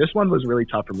 9. This one was really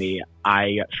tough for me.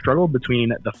 I struggled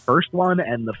between the first one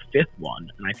and the 5th one,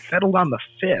 and I settled on the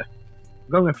 5th. I'm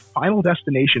going with Final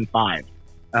Destination 5.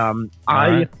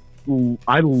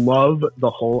 I love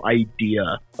the whole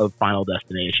idea of Final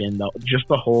Destination, just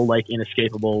the whole like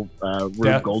inescapable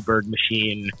Rube Goldberg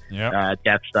machine,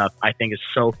 death stuff. I think is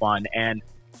so fun. And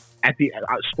at the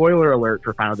spoiler alert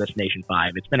for Final Destination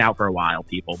 5, it's been out for a while,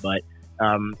 people, but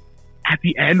at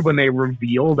the end when they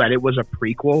reveal that it was a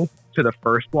prequel to the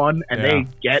first one, and they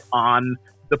get on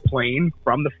the plane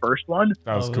from the first one,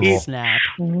 that was cool. Snap.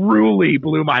 Truly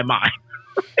blew my mind.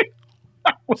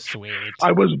 Sweet.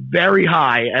 I was very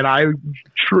high, and I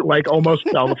almost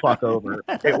fell the fuck over.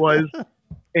 It was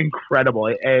incredible,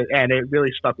 and it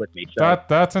really stuck with me. So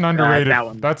that's an underrated.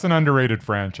 That's an underrated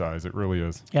franchise. It really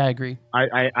is. Yeah, I agree.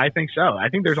 I think so. I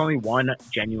think there's only one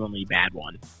genuinely bad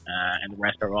one, and the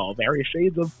rest are all various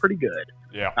shades of pretty good.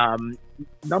 Yeah.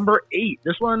 Number 8.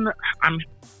 This one,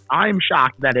 I'm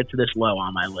shocked that it's this low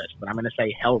on my list, but I'm going to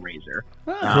say Hellraiser.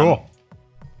 Cool.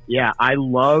 Yeah, I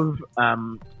love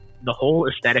the whole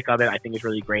aesthetic of it. I think is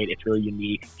really great. It's really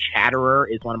unique. Chatterer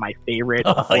is one of my favorite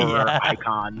horror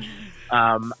icons.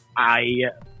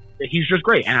 He's just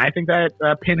great, and I think that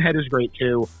Pinhead is great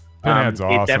too. Pinhead's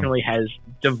awesome. It definitely has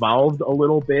devolved a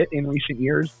little bit in recent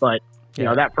years, but you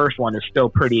know that first one is still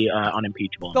pretty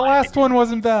unimpeachable. The last one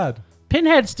wasn't bad.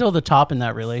 Pinhead's still the top in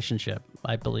that relationship,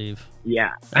 I believe.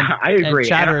 Yeah, I agree. And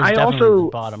Chatterer is I definitely also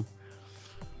the bottom.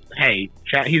 Hey,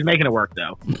 he's making it work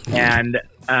though, and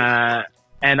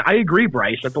I agree,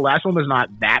 Bryce, that the last one was not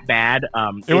that bad.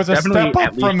 It was a step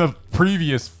up from the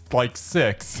previous like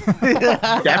 6.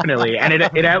 Definitely, and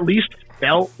it at least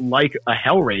felt like a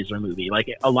Hellraiser movie. Like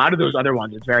a lot of those other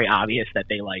ones, it's very obvious that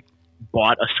they like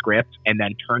bought a script and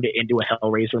then turned it into a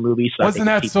Hellraiser movie. So wasn't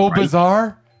that so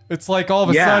bizarre? It's like all of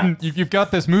a sudden you've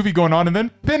got this movie going on, and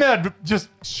then Pinhead just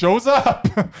shows up.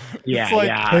 Yeah, it's like,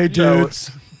 yeah. Hey,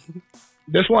 dudes.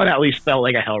 This one at least felt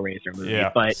like a Hellraiser movie,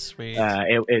 but Sweet.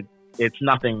 It's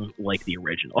nothing like the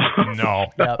original.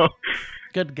 No. Yep.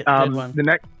 Good one. The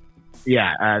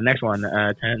next one,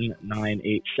 10, 9,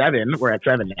 8, 7. We're at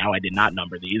 7 now. I did not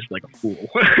number these like a fool.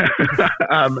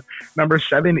 Number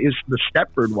 7 is The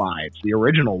Stepford Wives, the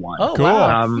original one. Oh, Cool.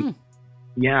 wow.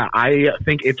 Yeah, I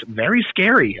think it's very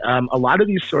scary. A lot of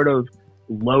these sort of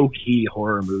low-key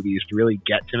horror movies really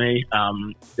get to me.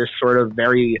 This sort of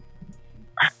very...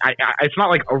 it's not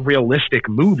like a realistic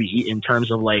movie in terms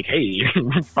of like, hey,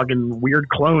 fucking weird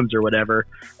clones or whatever.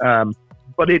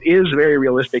 But it is very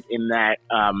realistic in that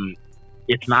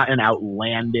it's not an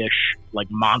outlandish like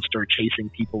monster chasing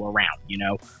people around, you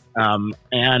know?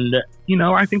 And, you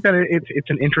know, I think that it's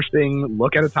an interesting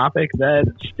look at a topic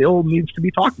that still needs to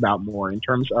be talked about more in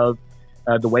terms of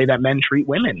the way that men treat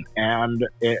women. And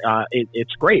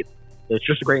it's great. It's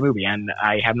just a great movie, and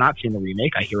I have not seen the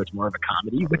remake. I hear it's more of a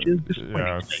comedy, which is disappointing.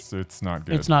 Yeah, it's not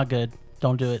good. It's not good.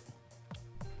 Don't do it.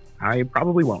 I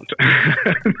probably won't.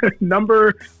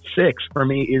 Number 6 for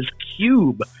me is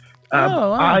Cube.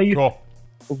 Wow.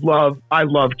 I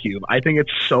love Cube. I think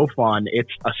it's so fun.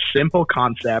 It's a simple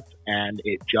concept, and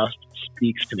it just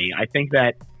speaks to me. I don't think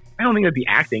that the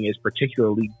acting is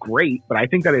particularly great, but I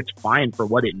think that it's fine for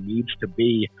what it needs to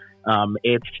be.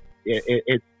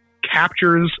 It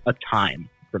captures a time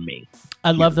for me.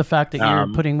 I love the fact that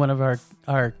you're putting one of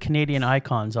our Canadian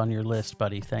icons on your list,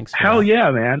 buddy. Thanks. Hell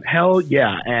yeah, man. Hell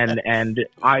yeah. And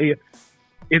I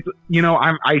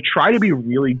try to be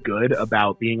really good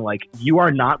about being like, you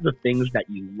are not the things that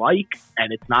you like,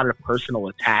 and it's not a personal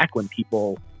attack when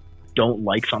people don't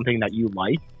like something that you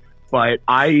like. But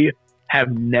I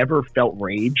have never felt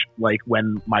rage like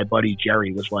when my buddy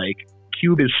Jerry was like,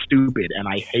 Cube is stupid and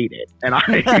I hate it. And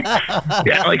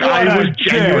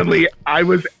I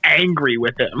was angry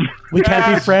with him. We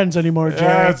can't be friends anymore,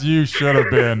 Jerry. As you should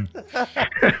have been.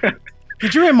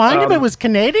 Did you remind him it was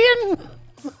Canadian?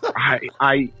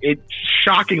 It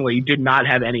shockingly did not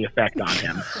have any effect on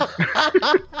him.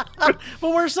 But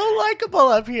we're so likable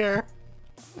up here.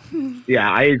 Yeah,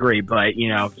 I agree, but you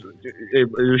know, it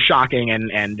was shocking,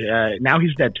 and now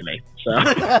he's dead to me. So.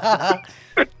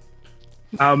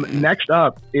 Next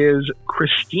up is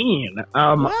Christine.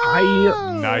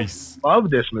 I love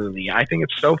this movie. I think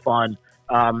it's so fun.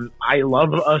 I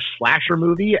love a slasher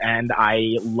movie, and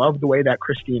I love the way that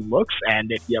Christine looks.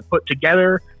 And if you put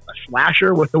together a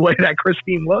slasher with the way that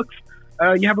Christine looks,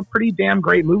 you have a pretty damn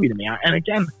great movie to me. And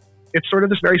again, it's sort of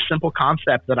this very simple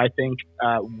concept that I think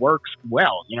works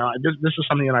well. You know, this is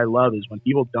something that I love, is when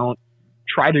people don't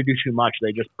try to do too much,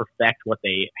 they just perfect what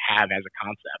they have as a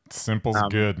concept. Simple's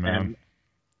good, man.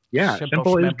 Yeah,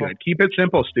 simple is good. Keep it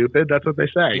simple, stupid. That's what they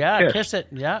say. Yeah, kiss it.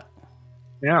 Yeah.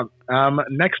 Yeah.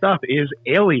 Next up is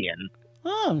Alien.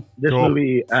 This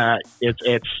movie,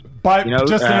 it's. But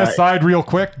just an aside, real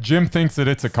quick, Jim thinks that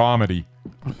it's a comedy.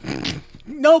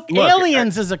 Nope,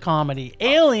 Aliens is a comedy.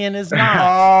 Alien is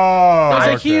not.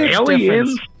 There's a huge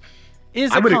Aliens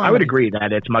difference. I would agree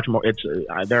that it's much more. It's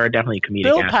there are definitely comedic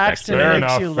Bill aspects. Paxton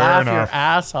makes you laugh your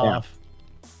ass off.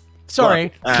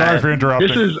 Sorry. Sorry for interrupting.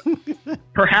 This is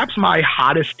perhaps my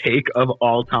hottest take of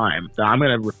all time that I'm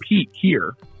going to repeat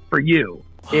here for you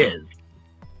is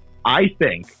I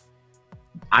think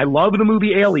I love the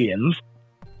movie Aliens,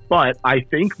 but I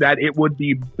think that it would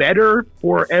be better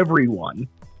for everyone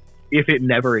if it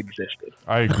never existed.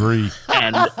 I agree.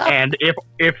 And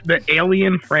if the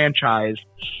Alien franchise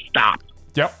stopped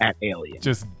at Alien.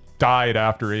 Just died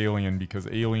after Alien because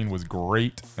Alien was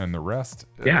great and the rest.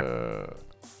 Yeah.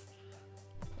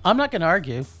 I'm not going to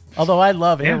argue. Although I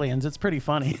love Aliens, it's pretty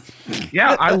funny.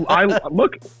 Yeah, I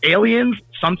look, Aliens,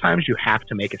 sometimes you have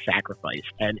to make a sacrifice.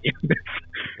 And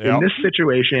in this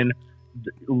situation,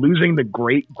 losing the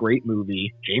great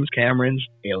movie, James Cameron's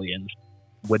Aliens,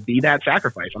 would be that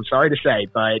sacrifice. I'm sorry to say,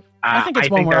 but I think it's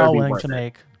one we're all willing to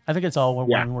make. I think it's all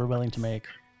one we're willing to make.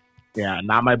 Yeah,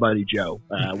 not my buddy Joe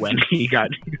when he got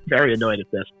very annoyed at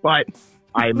this, but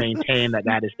I maintain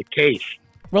that is the case.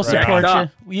 We'll support you.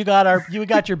 You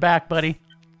got your back, buddy.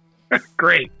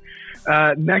 Great.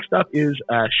 Next up is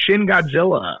Shin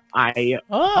Godzilla. I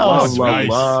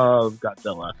love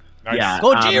Godzilla. Nice. Yeah,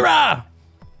 Gojira.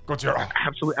 Gojira.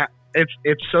 Absolutely,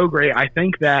 it's so great. I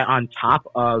think that on top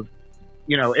of,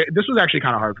 this was actually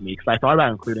kind of hard for me because I thought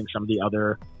about including some of the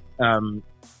other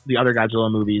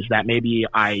Godzilla movies that maybe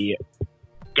I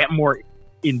get more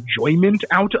enjoyment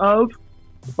out of,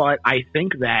 but I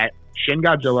think that Shin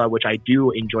Godzilla, which I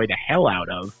do enjoy the hell out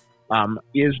of,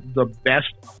 is the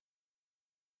best.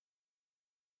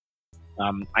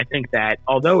 I think that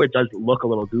although it does look a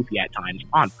little goofy at times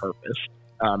on purpose,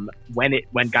 when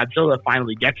Godzilla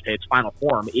finally gets to its final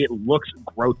form, it looks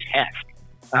grotesque.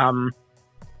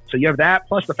 So you have that,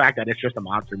 plus the fact that it's just a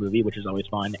monster movie, which is always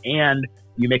fun, and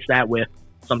you mix that with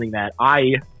something that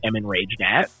I am enraged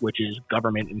at, which is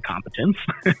government incompetence.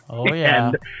 Oh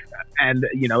yeah, and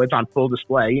it's on full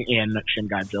display in Shin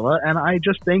Godzilla, and I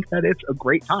just think that it's a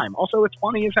great time. Also, it's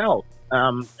funny as hell.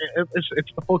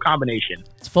 It's the full combination.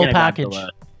 It's full package. Godzilla.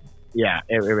 Yeah,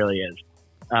 it really is.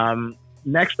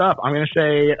 Next up, I'm going to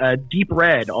say Deep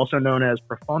Red, also known as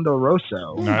Profondo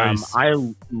Rosso. Nice. I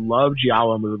love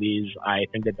Giallo movies. I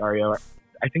think that Dario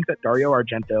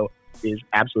Argento is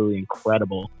absolutely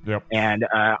incredible. Yep. And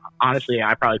honestly,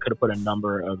 I probably could have put a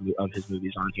number of his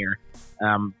movies on here.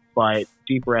 But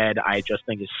Deep Red, I just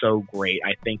think is so great.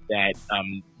 I think that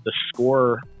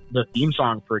the theme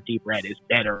song for Deep Red is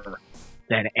better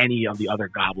than any of the other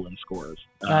Goblin scores.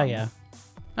 Yeah.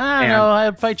 No,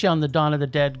 I'd fight you on the Dawn of the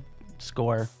Dead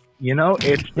score.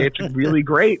 It's really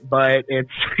great, but it's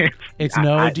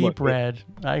Deep Red.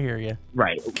 I hear you.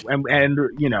 Right, and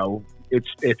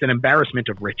it's an embarrassment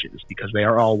of riches because they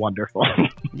are all wonderful.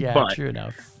 Yeah, true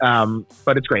enough.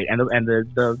 But it's great, and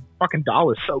the fucking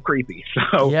doll is so creepy.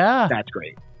 So yeah, that's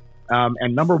great.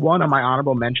 And number one on my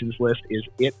honorable mentions list is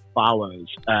It Follows.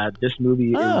 This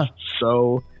movie is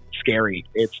so scary.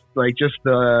 It's like just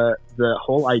the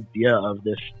whole idea of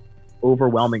this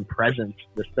overwhelming presence,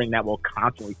 this thing that will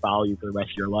constantly follow you for the rest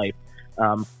of your life,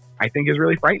 I think is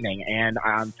really frightening. And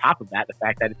on top of that, the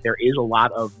fact that there is a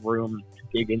lot of room to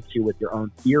dig into with your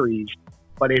own theories,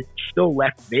 but it's still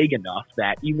left vague enough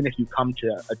that even if you come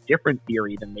to a different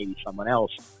theory than maybe someone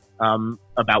else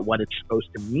about what it's supposed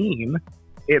to mean,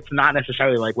 it's not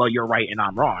necessarily like, well, you're right and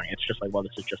I'm wrong. It's just like, well,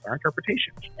 this is just our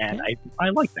interpretations. And I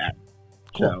like that.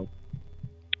 Cool. So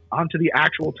on to the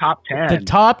actual top 10. The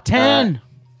top 10.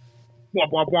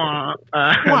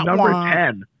 Number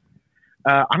 10.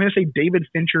 I'm going to say David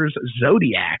Fincher's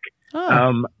Zodiac.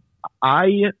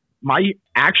 My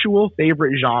actual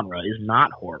favorite genre is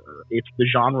not horror. It's the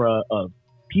genre of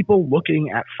people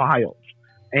looking at files.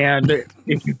 And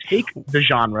if you take the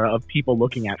genre of people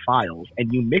looking at files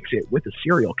and you mix it with a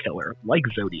serial killer like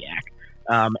Zodiac,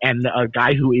 and a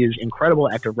guy who is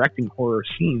incredible at directing horror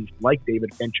scenes like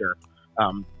David Fincher,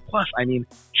 plus,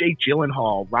 Jake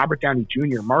Gyllenhaal, Robert Downey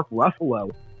Jr., Mark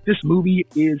Ruffalo, this movie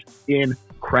is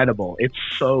incredible. It's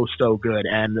so, so good.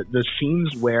 And the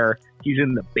scenes where he's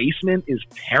in the basement is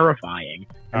terrifying.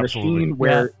 And Absolutely. The scene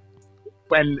where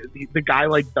when the guy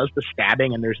does the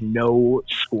stabbing and there's no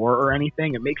score or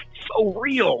anything, it makes it so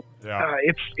real. Yeah.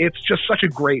 It's just such a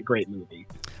great, great movie.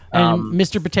 And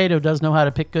Mr. Potato does know how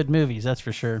to pick good movies, that's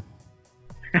for sure.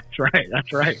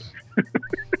 That's right.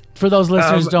 For those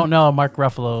listeners who don't know, Mark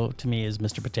Ruffalo to me is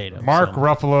Mr. Potato. Mark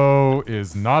Ruffalo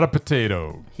is not a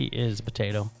potato. He is a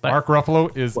potato. But Mark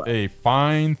Ruffalo is a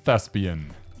fine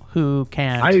thespian who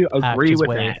can't act his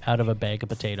way out of a bag of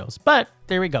potatoes. But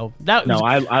there we go. I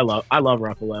love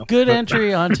Ruffalo. Good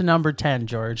entry onto number 10,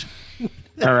 George.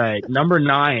 All right, number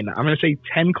 9. I'm going to say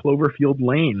 10 Cloverfield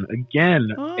Lane. Again,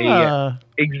 a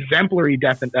exemplary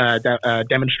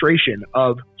demonstration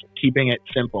of keeping it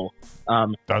simple.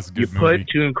 That's a good you movie. Put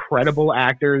two incredible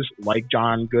actors like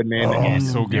John Goodman and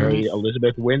so Mary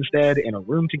Elizabeth Winstead in a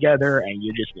room together, and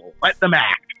you just let them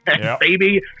act. Yep.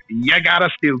 Baby, you got a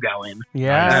stew going.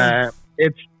 Yeah.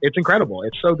 It's incredible.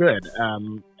 It's so good.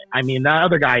 The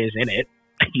other guy is in it.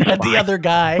 The other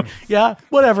guy. Yeah,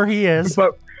 whatever he is.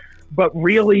 But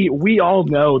really, we all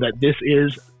know that this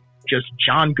is just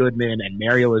John Goodman and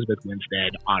Mary Elizabeth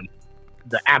Winstead on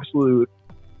the absolute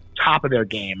top of their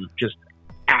game, just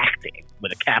acting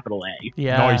with a capital A.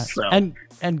 Yeah. Nice. So.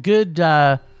 And good.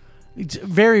 It's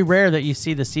very rare that you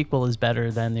see the sequel is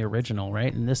better than the original,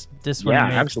 right? And this one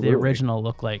makes absolutely. the original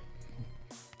look like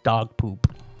dog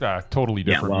poop. Totally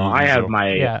different. Yeah, well, movie, I have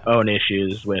my own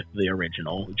issues with the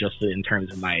original, just in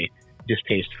terms of my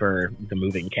distaste for the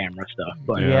moving camera stuff,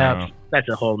 but Yeah. that's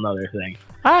a whole nother thing.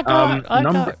 I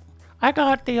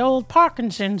got the old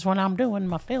Parkinson's when I'm doing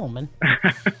my filming.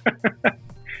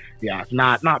 Yeah, it's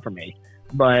not for me.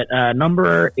 But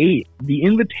number 8, The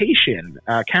Invitation,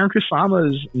 Karen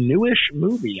Kusama's newish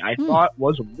movie, I thought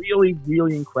was really,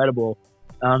 really incredible.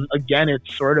 Again,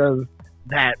 it's sort of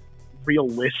that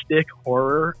realistic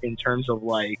horror in terms of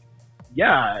like,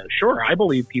 yeah, sure, I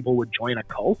believe people would join a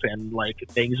cult and like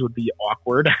things would be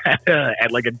awkward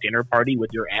at like a dinner party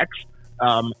with your ex.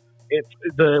 It's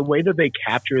the way that they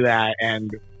capture that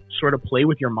and sort of play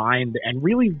with your mind and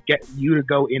really get you to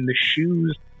go in the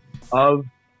shoes of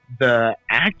the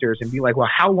actors and be like, well,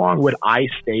 how long would I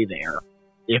stay there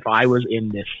if I was in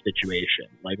this situation?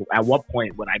 Like, at what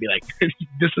point would I be like,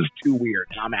 this is too weird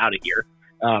and I'm out of here?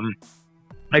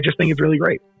 I just think it's really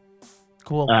great.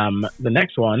 Cool. The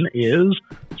next one is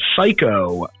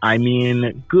Psycho. I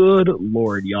mean, good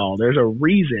Lord, y'all. There's a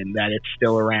reason that it's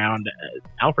still around.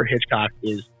 Alfred Hitchcock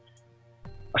is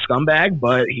a scumbag,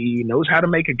 but he knows how to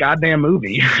make a goddamn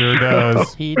movie. Sure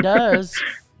does. He does.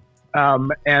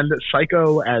 And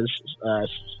Psycho, as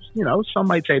you know, some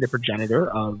might say the progenitor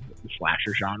of the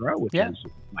slasher genre, which is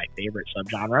my favorite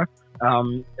subgenre.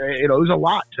 It owes a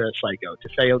lot to Psycho, to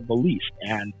say the least.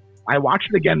 And I watched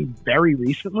it again very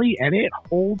recently, and it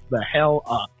holds the hell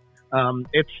up.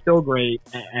 It's still great,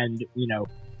 and you know,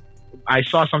 I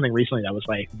saw something recently that was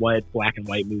like, what black and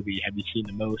white movie have you seen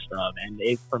the most of? And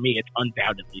for me, it's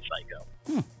undoubtedly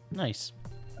Psycho. Nice.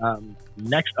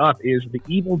 Next up is The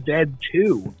Evil Dead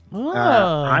 2. Oh.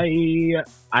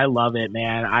 I love it,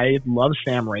 man. I love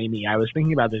Sam Raimi. I was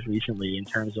thinking about this recently in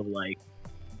terms of like,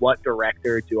 what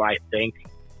director do I think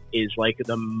is like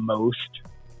the most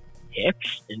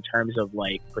hits in terms of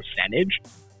like percentage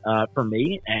for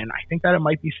me? And I think that it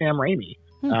might be Sam Raimi.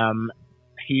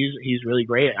 He's really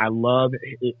great. I love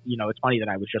it. You know, it's funny that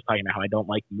I was just talking about how I don't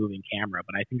like the moving camera,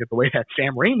 but I think that the way that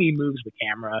Sam Raimi moves the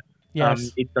camera,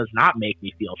 it does not make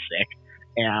me feel sick.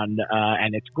 And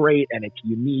it's great and it's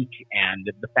unique.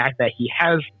 And the fact that he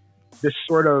has this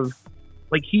sort of,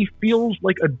 like, he feels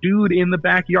like a dude in the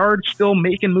backyard still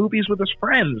making movies with his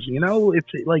friends, you know? It's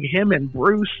like him and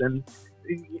Bruce, and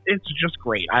it's just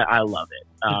great. I love it.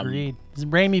 Agreed.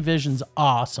 Raimi Vision's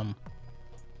awesome.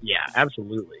 Yeah,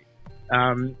 absolutely.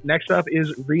 Next up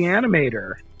is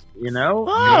Reanimator, you know?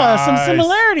 Oh, some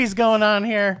similarities going on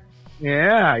here.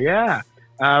 Yeah.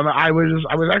 I was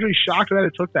actually shocked that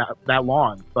it took that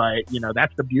long, but you know,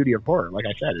 that's the beauty of horror. Like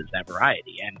I said, is that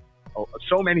variety, and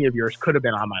so many of yours could have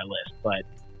been on my list, but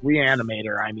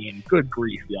Reanimator, I mean, good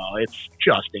grief, y'all, it's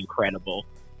just incredible.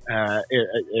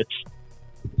 It's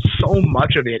so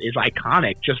much of it is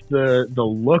iconic. Just the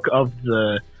look of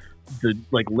the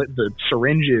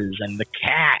syringes and the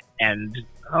cat, and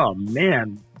oh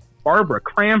man, Barbara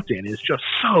Crampton is just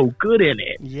so good in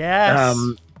it. Yes.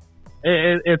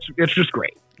 It's just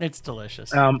great. It's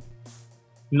delicious.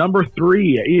 Number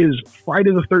 3 is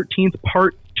Friday the 13th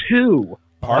Part 2.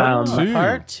 Part 2.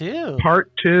 Part 2.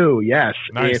 Part 2. Yes.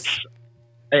 Nice.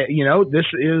 It's you know,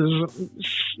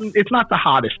 it's not the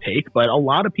hottest take, but a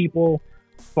lot of people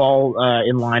fall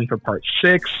in line for Part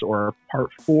 6 or Part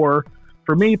 4.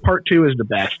 For me, Part 2 is the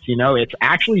best. You know, it's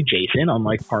actually Jason,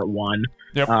 unlike Part 1.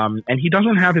 Yep. And he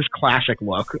doesn't have his classic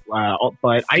look,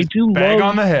 but I do bag love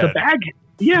on the head. the bag.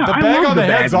 Yeah, The I bag love on the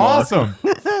head's look. awesome.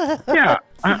 Yeah,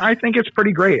 I think it's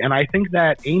pretty great, and I think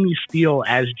that Amy Steele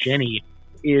as Jenny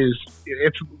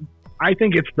I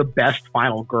think it's the best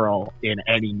final girl in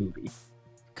any movie.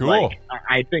 Cool. Like,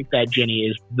 I think that Jenny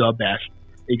is the best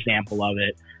example of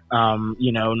it.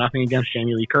 You know, nothing against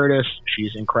Jamie Lee Curtis.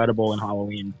 She's incredible in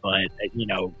Halloween, but, you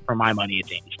know, for my money,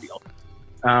 it's Amy Steele.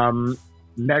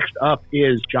 Next up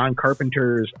is John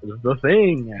Carpenter's The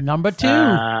Thing. Number 2.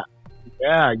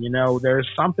 Yeah, you know, there's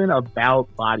something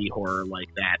about body horror like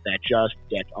that just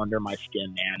gets under my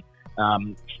skin,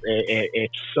 man.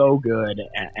 It's so good,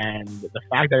 and the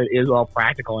fact that it is all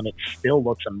practical and it still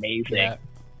looks amazing. Yeah.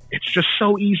 It's just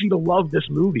so easy to love this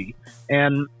movie.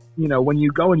 And you know, when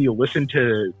you go and you listen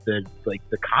to the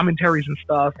commentaries and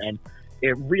stuff, and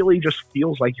it really just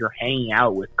feels like you're hanging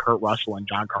out with Kurt Russell and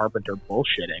John Carpenter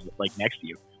bullshitting like next to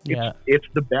you. It's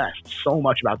the best. So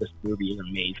much about this movie is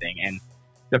amazing, and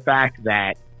the fact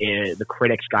that the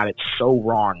critics got it so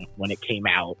wrong when it came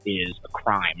out is a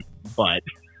crime. But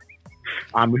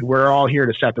we're all here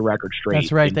to set the record straight.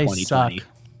 That's right. In They 2020.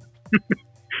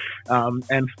 suck.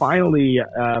 And finally,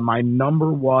 my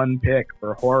number 1 pick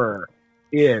for horror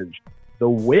is The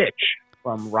Witch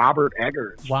from Robert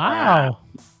Eggers. Wow.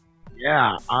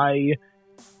 Yeah, I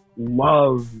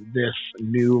love this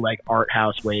new like art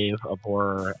house wave of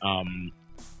horror. And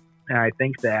I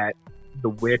think that The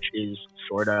Witch is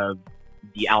sort of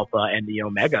the alpha and the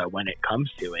omega when it comes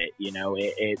to it. You know,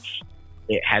 it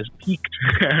has peaked,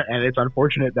 and it's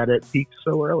unfortunate that it peaked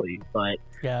so early. But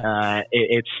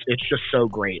it's just so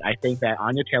great. I think that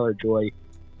Anya Taylor-Joy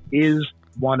is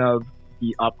one of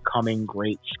the upcoming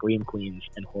great scream queens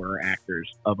and horror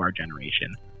actors of our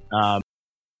generation. I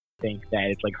think that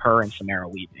it's like her and Samara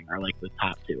Weaving are like the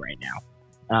top two right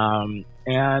now.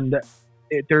 And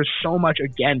there's so much,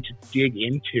 again, to dig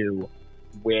into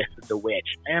with The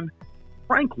Witch. And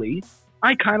frankly,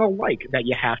 I kind of like that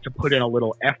you have to put in a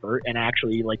little effort and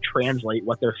actually like translate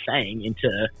what they're saying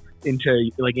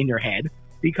into like in your head,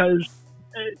 because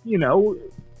you know,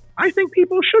 I think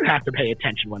people should have to pay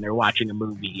attention when they're watching a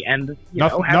movie, and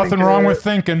nothing wrong with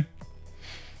thinking.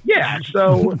 Yeah,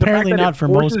 so apparently not for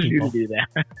most people. You to do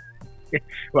that.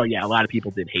 Well, yeah, a lot of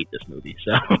people did hate this movie,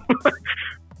 so.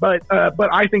 But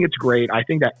I think it's great. I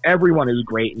think that everyone is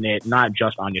great in it, not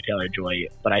just Anya Taylor-Joy,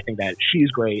 but I think that she's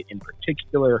great in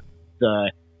particular.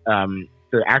 The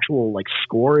actual like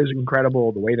score is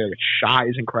incredible. The way that it's shot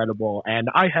is incredible. And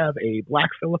I have a Black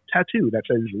Phillip tattoo that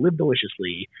says "Live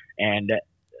Deliciously," and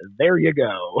there you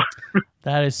go.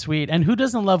 That is sweet. And who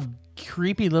doesn't love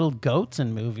creepy little goats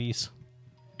in movies?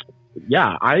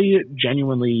 Yeah, I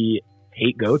genuinely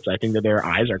hate goats. I think that their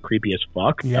eyes are creepy as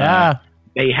fuck. Yeah.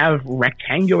 They have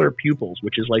rectangular pupils,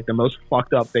 which is like the most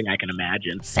fucked up thing I can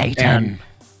imagine. Satan. And,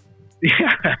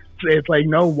 yeah, it's like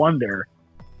no wonder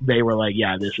they were like,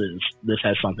 yeah, this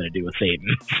has something to do with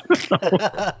Satan.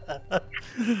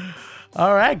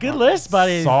 All right, good list,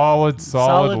 buddy. Solid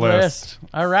list.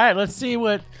 All right, let's see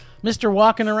what Mr.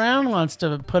 Walking Around wants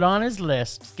to put on his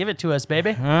list. Give it to us,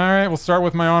 baby. All right, we'll start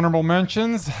with my honorable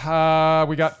mentions.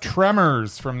 We got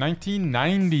Tremors from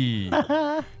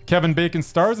 1990. Kevin Bacon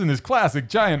stars in his classic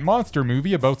giant monster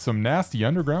movie about some nasty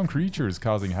underground creatures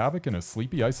causing havoc in a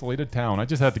sleepy, isolated town. I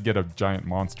just had to get a giant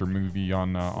monster movie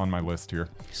on my list here.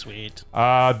 Sweet.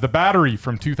 The Battery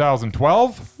from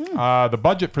 2012. The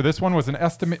budget for this one was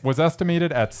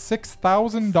estimated at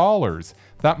 $6,000.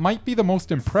 That might be the most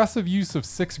impressive use of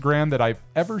 $6,000 that I've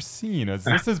ever seen, as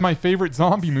this is my favorite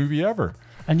zombie movie ever.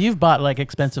 And you've bought like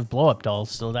expensive blow-up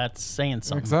dolls, so that's saying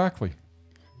something. Exactly.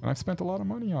 And I've spent a lot of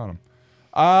money on them.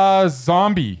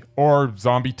 Zombie, or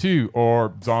Zombie 2,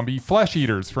 or Zombie Flesh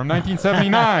Eaters from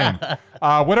 1979.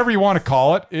 Whatever you want to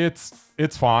call it,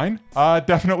 it's fine.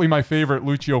 Definitely my favorite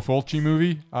Lucio Fulci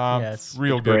movie. Yes.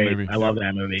 Real It's good great. movie. I love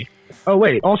that movie. Oh,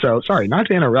 wait. Also, sorry, not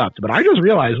to interrupt, but I just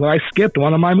realized that I skipped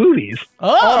one of my movies.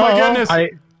 Oh my goodness.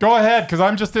 Go ahead, because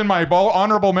I'm just in my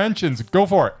honorable mentions. Go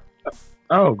for it.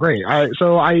 Oh, great.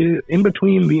 In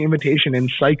between The Invitation and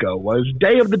Psycho was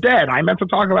Day of the Dead. I meant to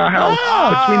talk about how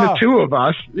between the two of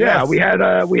us, yes. we had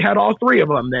all three of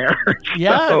them there.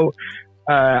 Yeah. So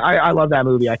I love that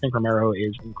movie. I think Romero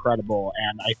is incredible,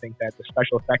 and I think that the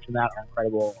special effects in that are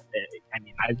incredible. I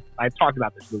mean, I've talked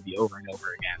about this movie over and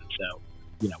over again, so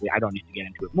I don't need to get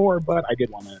into it more, but I did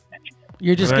want to mention it.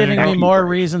 You're just giving me more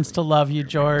reasons to love you,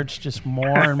 George. Just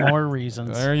more and more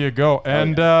reasons. There you go.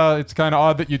 And it's kind of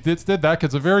odd that you did that,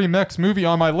 because the very next movie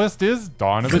on my list is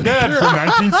Dawn of the Dead from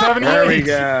 1978. There we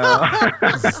go.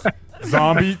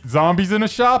 Zombies in a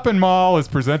Shopping Mall is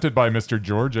presented by Mr.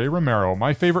 George A. Romero.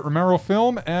 My favorite Romero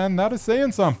film, and that is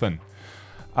saying something.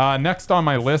 Next on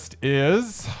my list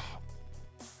is...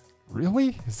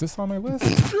 Really? Is this on my list?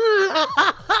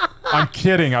 I'm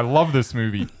kidding. I love this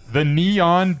movie. The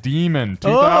Neon Demon,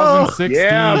 2016.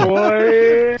 Yeah,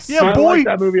 boy. I like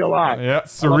that movie a lot. Yeah,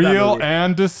 surreal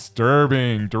and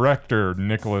disturbing. Director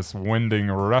Nicholas Winding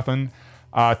Refn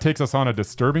takes us on a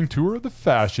disturbing tour of the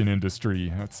fashion industry.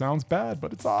 It sounds bad,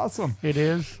 but it's awesome. It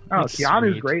is. Oh, It's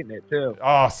Keanu's sweet. great in it, too.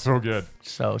 Oh, so good.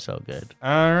 So good.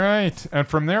 All right. And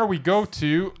from there, we go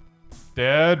to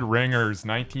Dead Ringers,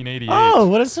 1988. Oh,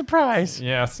 what a surprise.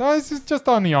 Yeah, so it's just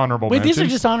on the honorable Wait, mentions. these are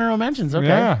just honorable mentions. Okay.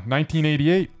 Yeah,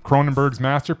 1988. Cronenberg's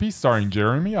masterpiece starring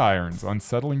Jeremy Irons.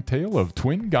 Unsettling tale of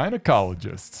twin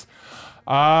gynecologists.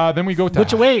 Then we go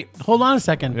to... Wait, hold on a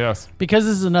second. Yes. Because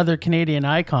this is another Canadian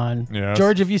icon. Yes.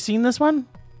 George, have you seen this one?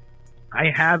 I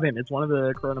haven't. It's one of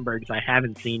the Cronenbergs I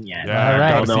haven't seen yet. Yeah, All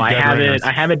right. go see Although I Dead have Ringers.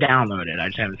 I have it downloaded. I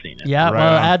just haven't seen it. Yeah, Right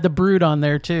well, on. add The Brood on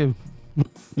there too.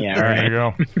 Yeah, all There right. you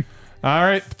go. All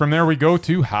right, from there we go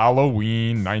to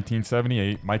Halloween,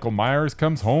 1978. Michael Myers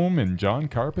comes home in John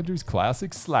Carpenter's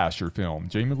classic slasher film.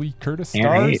 Jamie Lee Curtis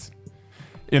stars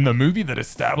in the movie that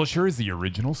established her as the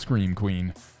original Scream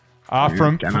Queen.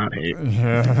 Cannot hate.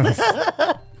 Yes.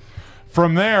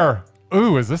 From there,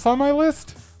 is this on my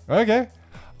list? Okay.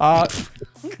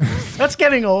 That's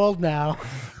getting old now.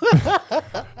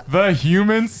 The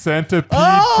Human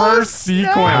Centipede first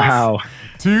sequence. Wow.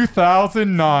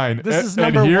 2009. This is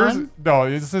And number here's- one? No,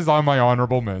 this is on my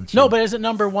honorable mention. No, but is it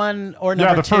number one or yeah,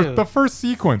 number two? the first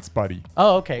sequence, buddy.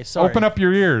 Oh, okay. Sorry. Open up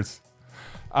your ears.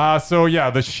 So yeah,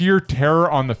 the sheer terror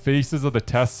on the faces of the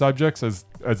test subjects as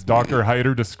Dr.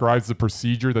 Hyder describes the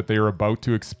procedure that they are about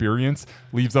to experience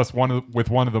leaves us with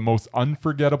one of the most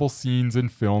unforgettable scenes in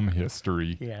film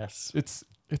history. Yes. It's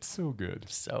so good.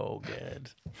 So good.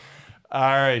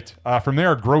 All right. From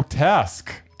there,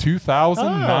 Grotesque,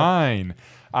 2009.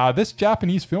 This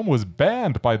Japanese film was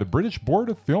banned by the British Board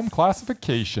of Film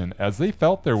Classification as they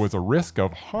felt there was a risk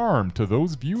of harm to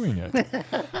those viewing it.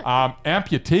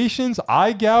 Amputations,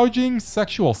 eye gouging,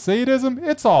 sexual sadism,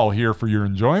 it's all here for your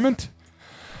enjoyment.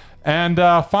 And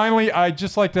finally, I'd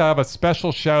just like to have a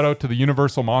special shout out to the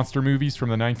Universal monster movies from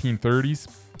the 1930s.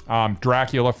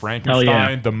 Dracula,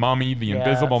 Frankenstein, The Mummy, The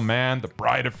Invisible Man, The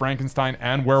Bride of Frankenstein,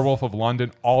 and Werewolf of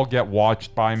London all get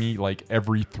watched by me like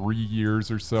every 3 years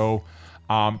or so.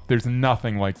 There's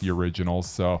nothing like the originals,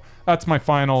 so that's my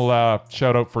final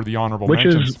shout out for the honorable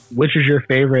mentions. Which is your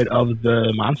favorite of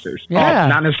the monsters? Yeah.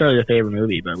 Not necessarily the favorite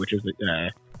movie, but which is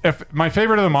the If my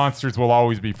favorite of the monsters will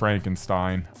always be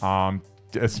Frankenstein,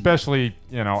 especially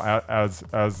as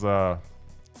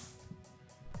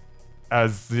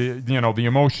the the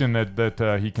emotion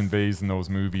that he conveys in those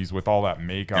movies with all that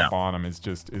makeup on him is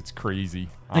just it's crazy.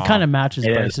 It kind of matches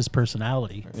it Bryce's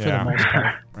personality for Yeah. the most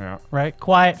part. Yeah. Right?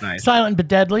 Quiet, Nice. silent, but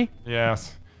deadly.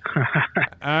 Yes. All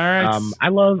right. I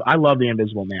love The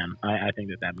Invisible Man. I think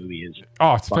that movie is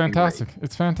Oh, it's fucking fantastic.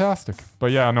 It's fantastic.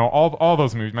 But yeah, no, all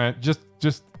those movies, man, just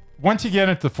once you get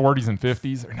into the 40s and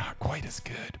 50s, they're not quite as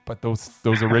good. But those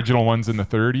original ones in the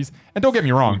 30s, and don't get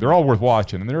me wrong, they're all worth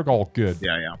watching and they're all good.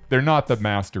 yeah. They're not the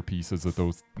masterpieces that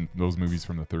those movies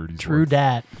from the 30s True were.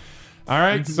 dat. All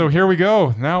right, so here we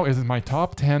go. Now is my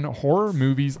top 10 horror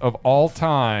movies of all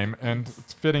time, and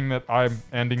it's fitting that I'm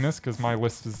ending this because my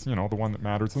list is, the one that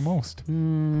matters the most.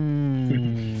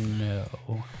 No.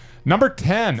 Number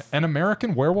 10, An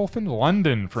American Werewolf in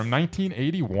London from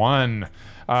 1981.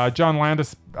 John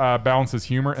Landis balances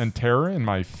humor and terror in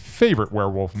my favorite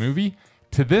werewolf movie.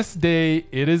 To this day,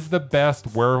 it is the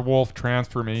best werewolf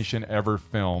transformation ever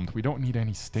filmed. We don't need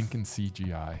any stinking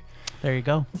CGI. There you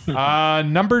go.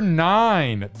 Number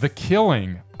 9, The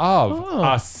Killing of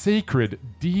a Sacred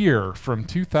Deer from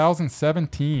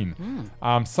 2017.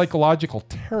 Psychological,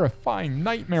 terrifying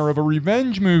nightmare of a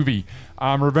revenge movie.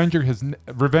 Revenge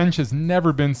has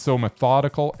never been so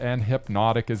methodical and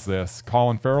hypnotic as this.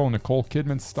 Colin Farrell and Nicole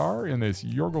Kidman star in this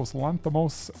Yorgos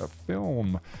Lanthimos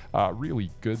film.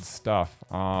 Really good stuff.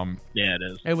 Yeah, it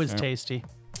is. It was tasty.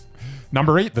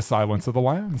 Number 8, The Silence of the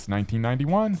Lambs,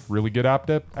 1991. Really good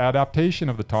adaptation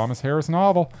of the Thomas Harris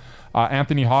novel.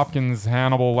 Anthony Hopkins'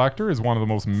 Hannibal Lecter is one of the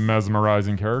most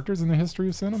mesmerizing characters in the history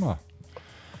of cinema.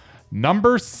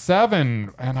 Number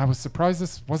 7, and I was surprised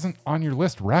this wasn't on your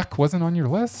list. Wreck wasn't on your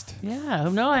list. Yeah.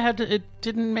 No, I had to. It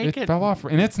didn't make it. It fell off,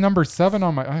 and it's number 7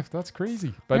 on my. That's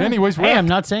crazy. But Yeah. anyways, hey, Wreck. I'm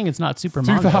not saying it's not super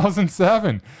manga.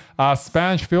 2007.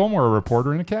 Spanish film where a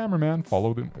reporter and a cameraman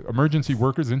follow the emergency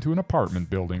workers into an apartment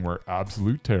building where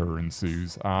absolute terror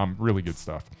ensues. Really good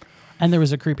stuff. And there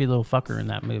was a creepy little fucker in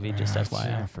that movie, just Yeah,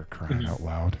 FYI. for crying out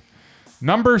loud.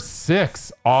 Number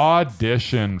 6,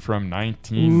 Audition from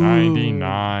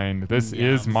 1999. This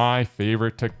is my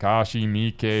favorite Takashi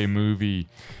Miike movie.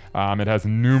 It has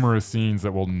numerous scenes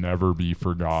that will never be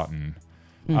forgotten.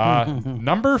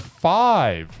 Number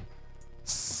 5,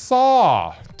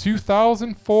 Saw,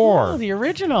 2004. Oh, the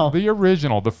original. The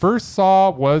original. The first Saw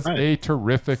was a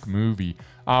terrific movie.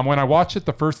 When I watched it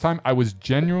the first time, I was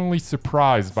genuinely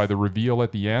surprised by the reveal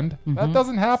at the end. That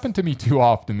doesn't happen to me too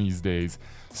often these days.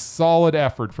 Solid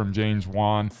effort from James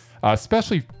Wan,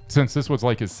 especially since this was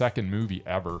like his second movie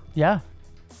ever. Yeah.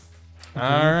 All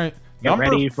right. Get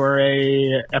ready for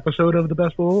a episode of the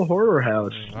Best Little Horror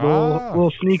House.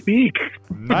 Little sneak peek.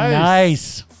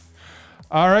 Nice.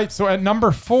 All right, so at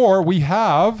number 4, we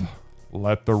have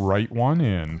Let the Right One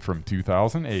In from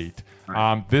 2008.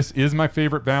 This is my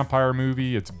favorite vampire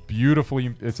movie. It's a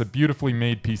beautifully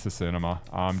made piece of cinema.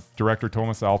 Director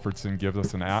Thomas Alfredson gives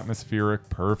us an atmospheric,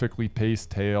 perfectly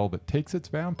paced tale that takes its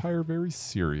vampire very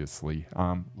seriously.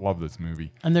 Love this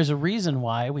movie. And there's a reason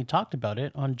why we talked about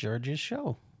it on George's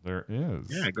show. There is.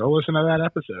 Yeah, go listen to that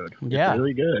episode. Yeah. It's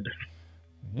really good.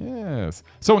 Yes.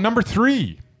 So number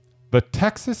 3, The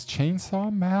Texas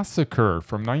Chainsaw Massacre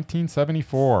from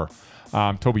 1974.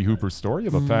 Toby Hooper's story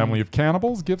of a family of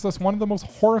cannibals gives us one of the most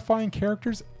horrifying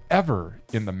characters ever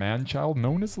in the man-child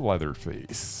known as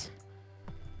Leatherface.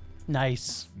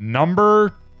 Nice.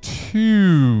 Number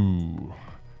 2,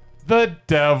 The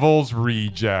Devil's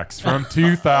Rejects from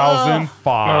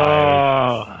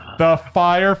 2005. The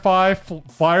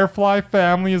Firefly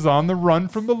family is on the run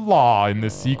from the law in the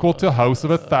sequel to House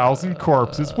of a Thousand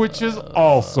Corpses, which is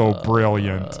also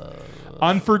brilliant.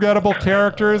 Unforgettable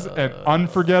characters and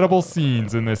unforgettable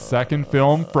scenes in this second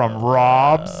film from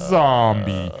Rob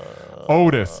Zombie.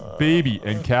 Otis, Baby,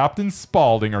 and Captain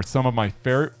Spaulding are some of my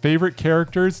favorite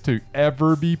characters to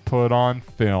ever be put on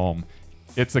film.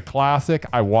 It's a classic.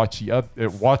 I watched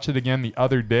it again the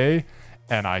other day,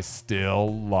 and I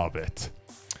still love it.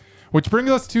 Which brings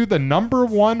us to the number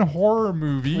one horror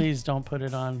movie. Please don't put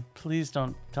it on. Please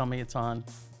don't tell me it's on.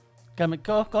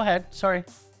 Go ahead. Sorry.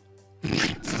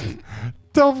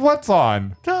 What's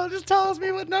on? Just tell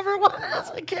me what number one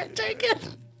is. I can't take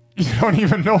it. You don't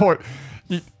even know what...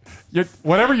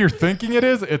 whatever you're thinking it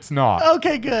is, it's not.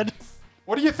 Okay, good.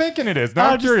 What are you thinking it is?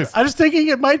 Now I'm curious. I'm just thinking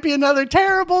it might be another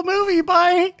terrible movie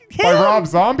by him. By Rob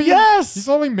Zombie? Yes. He's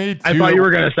only made 2. I thought you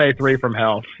were going to say 3 from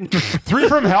Hell. 3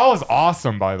 from Hell is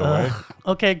awesome, by the way.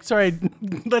 Okay, sorry.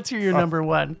 Let's hear your number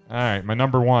one. All right, my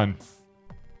number one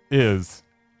is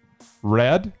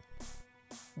Red,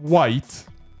 White,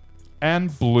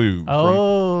 and Blue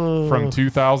from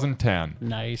 2010.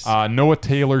 Nice. Noah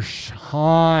Taylor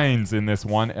shines in this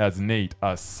one as Nate,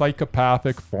 a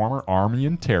psychopathic former army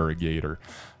interrogator.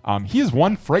 He is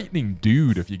one frightening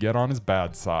dude if you get on his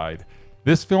bad side.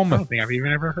 This film... I don't think I've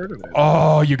even ever heard of it.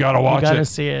 Oh, you gotta watch it. You gotta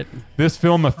see it. This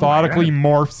film methodically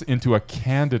morphs into a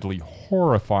candidly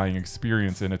horrifying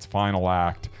experience in its final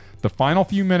act. The final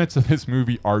few minutes of this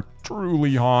movie are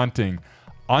truly haunting.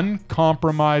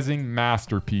 Uncompromising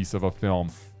masterpiece of a film.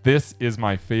 This is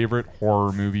my favorite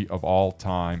horror movie of all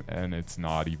time, and it's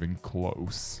not even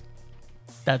close.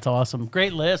 That's awesome.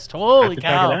 Great list. Holy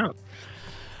cow. Check it out.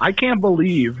 I can't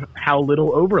believe how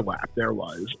little overlap there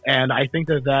was, and I think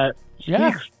that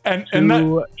speaks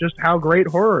to just how great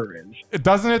horror is.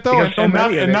 Doesn't it, though?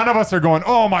 And none of us are going,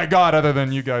 oh my God, other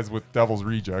than you guys with Devil's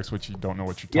Rejects, which you don't know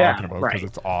what you're talking about because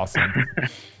it's awesome.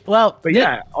 Well, but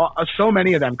so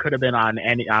many of them could have been on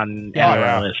any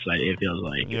list. It feels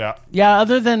like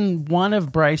Other than one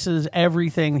of Bryce's,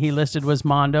 everything he listed was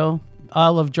Mondo.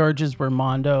 All of George's were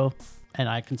Mondo, and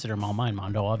I consider all mine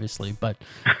Mondo, obviously. But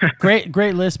great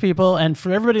list, people. And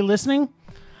for everybody listening,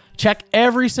 check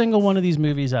every single one of these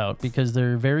movies out because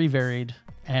they're very varied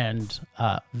and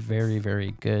very,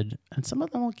 very good. And some of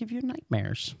them will give you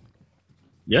nightmares.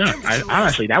 Yeah,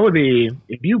 honestly, that would be,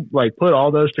 if you put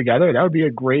all those together, that would be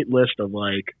a great list of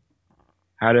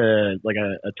how to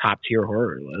a top tier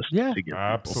horror list. Yeah, to give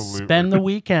absolutely. Spend the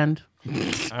weekend. All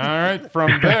right,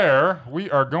 from there we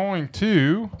are going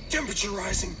to temperature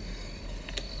rising,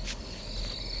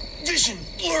 vision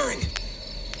blurring,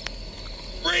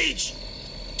 rage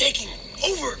taking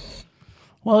over.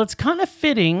 Well, it's kind of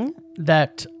fitting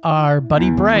that our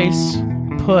buddy Bryce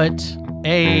put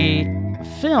a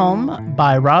film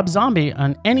by Rob Zombie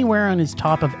on anywhere on his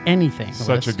top of anything.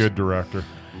 Such list. a good director.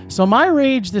 So my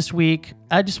rage this week,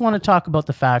 I just want to talk about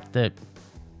the fact that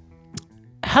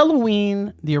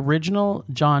Halloween, the original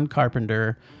John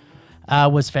Carpenter,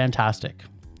 was fantastic.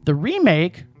 The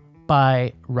remake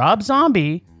by Rob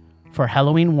Zombie for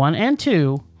Halloween 1 and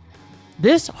 2,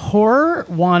 this horror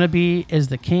wannabe is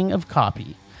the king of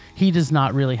copy. He does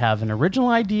not really have an original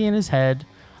idea in his head.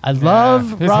 I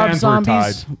love Rob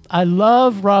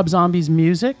Zombie's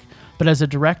music, but as a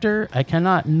director, I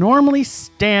cannot normally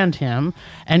stand him,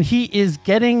 and he is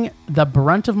getting the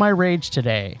brunt of my rage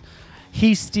today.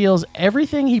 He steals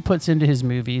everything he puts into his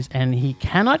movies, and he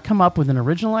cannot come up with an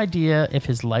original idea if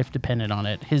his life depended on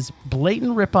it. His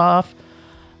blatant ripoff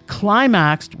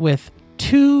climaxed with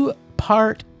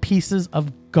 2-part pieces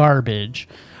of garbage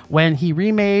when he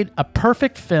remade a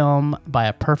perfect film by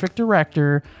a perfect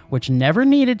director, which never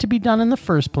needed to be done in the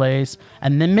first place,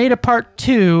 and then made a part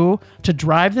 2 to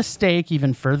drive the stake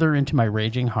even further into my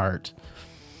raging heart.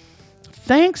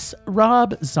 Thanks,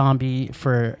 Rob Zombie,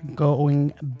 for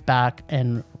going back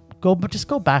and go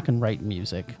back and write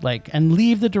music, and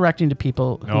leave the directing to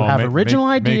people who have original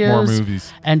ideas, make more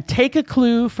movies, and take a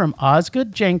clue from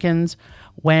Osgood Jenkins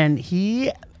when he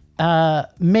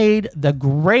made the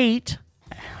great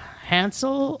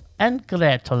Hansel and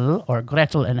Gretel, or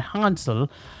Gretel and Hansel,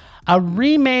 a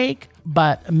remake,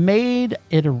 but made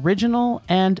it original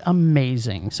and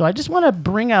amazing. So I just want to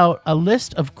bring out a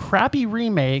list of crappy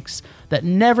remakes that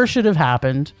never should have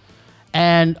happened.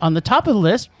 And on the top of the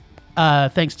list,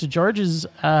 thanks to George's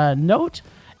note,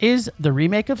 is the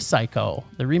remake of Psycho,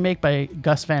 the remake by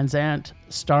Gus Van Sant,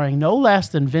 starring no less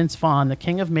than Vince Vaughn, the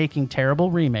king of making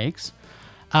terrible remakes.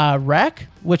 Wreck,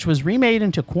 which was remade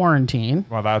into Quarantine.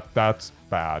 Well, that's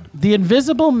bad. The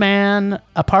Invisible Man,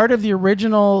 a part of the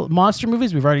original monster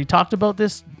movies, we've already talked about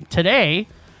this today,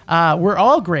 were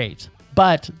all great.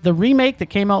 But the remake that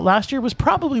came out last year was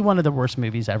probably one of the worst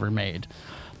movies ever made.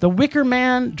 The Wicker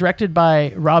Man, directed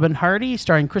by Robin Hardy,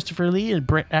 starring Christopher Lee and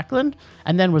Britt Eklund,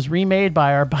 and then was remade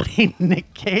by our buddy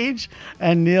Nick Cage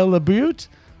and Neil LaBute,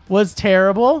 was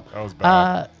terrible. That was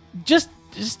bad. Just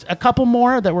a couple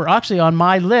more that were actually on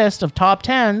my list of top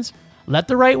 10s. Let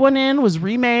the Right One In was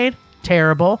remade,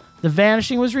 terrible. The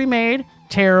Vanishing was remade,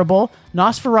 terrible.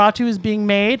 Nosferatu is being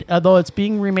made, although it's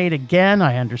being remade again,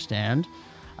 I understand.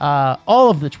 All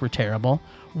of which were terrible.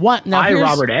 What now?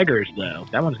 Robert Eggers though.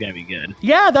 That one's gonna be good.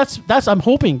 Yeah, that's I'm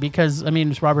hoping, because I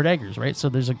mean it's Robert Eggers, right? So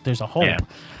there's a hope. Yeah.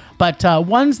 But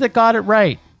ones that got it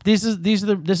right. This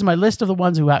is my list of the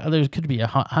ones who there could be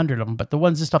 100 of them, but the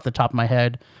ones just off the top of my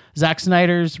head. Zack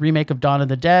Snyder's remake of Dawn of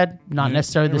the Dead, not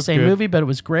necessarily the same movie, but it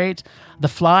was great. The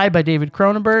Fly by David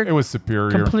Cronenberg, It was superior.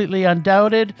 completely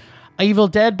undoubted. Evil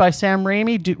Dead by Sam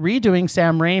Raimi, redoing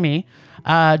Sam Raimi.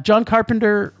 John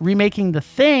Carpenter remaking The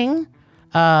Thing.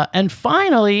 And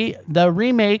finally, the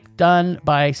remake done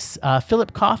by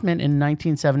Philip Kaufman in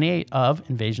 1978 of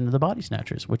Invasion of the Body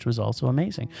Snatchers, which was also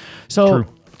amazing. So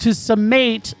to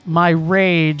summate my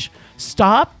rage,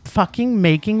 stop fucking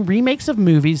making remakes of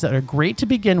movies that are great to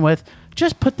begin with.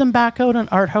 Just put them back out on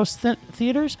art house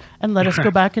theaters and let us go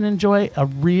back and enjoy a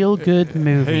real good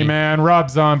movie. Hey man, Rob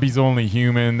Zombie's only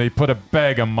human. They put a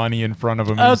bag of money in front of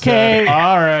him. And Okay. said,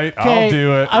 all right, I'll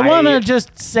do it. I want to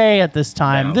just say at this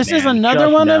time, No, this is man, another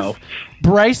just one no. of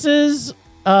Bryce's,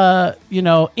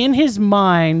 in his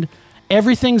mind,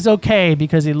 everything's okay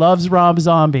because he loves Rob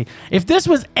Zombie. If this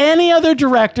was any other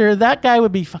director, that guy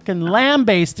would be fucking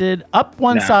lambasted up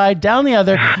one No. side, down the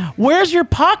other. Where's your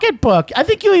pocketbook? I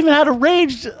think you even had a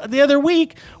rage the other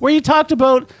week where you talked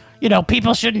about,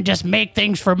 people shouldn't just make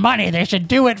things for money. They should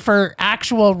do it for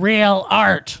actual real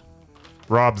art.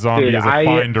 Rob Zombie Dude, is a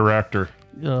fine director.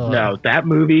 No, that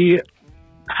movie,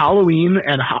 Halloween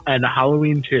and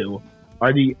Halloween 2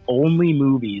 are the only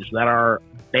movies that are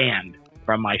banned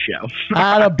from my show.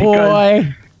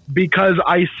 Attaboy. because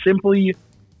I simply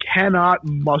cannot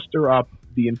muster up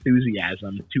the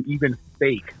enthusiasm to even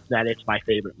fake that it's my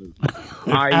favorite movie.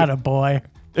 Attaboy.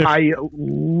 I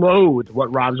loathe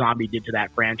what Rob Zombie did to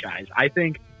that franchise. I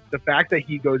think the fact that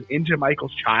he goes into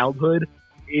Michael's childhood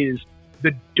is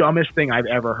the dumbest thing I've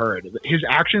ever heard. His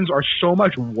actions are so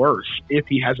much worse if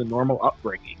he has a normal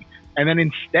upbringing. And then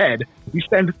instead, we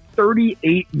spend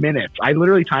 38 minutes, I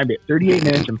literally timed it, 38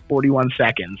 minutes and 41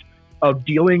 seconds of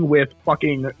dealing with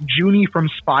fucking Junie from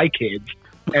Spy Kids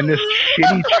and this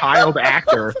shitty child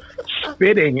actor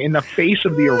spitting in the face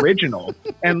of the original.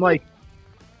 And like,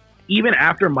 even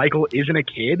after Michael isn't a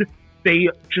kid, they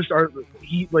just are,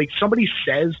 somebody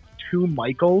says to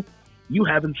Michael, you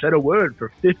haven't said a word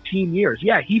for 15 years.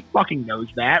 Yeah, he fucking knows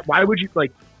that. Why would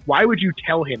you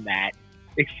tell him that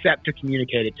except to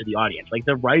communicate it to the audience? Like,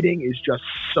 the writing is just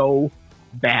so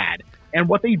bad. And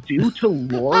what they do to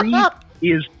Laurie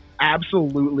is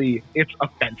absolutely, it's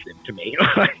offensive to me.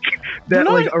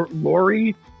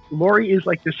 Laurie is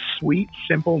like this sweet,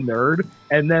 simple nerd.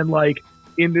 And then like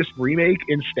in this remake,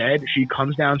 instead, she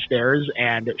comes downstairs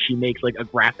and she makes like a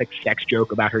graphic sex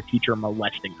joke about her teacher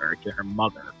molesting her to her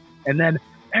mother. And then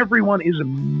everyone is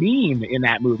mean in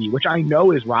that movie, which I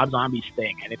know is Rob Zombie's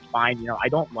thing, and it's fine. I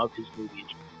don't love his movies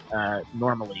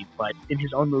normally, but in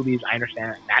his own movies, I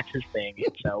understand that's his thing,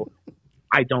 and so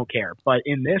I don't care. But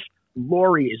in this,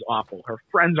 Laurie is awful. Her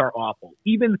friends are awful.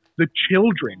 Even the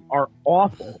children are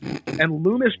awful. And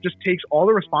Loomis just takes all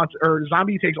the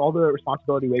Zombie takes all the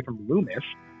responsibility away from Loomis,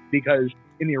 because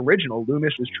in the original,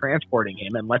 Loomis is transporting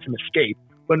him and lets him escape.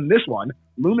 But in this one,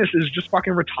 Loomis is just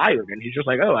fucking retired, and he's just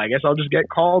like, oh, I guess I'll just get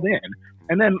called in.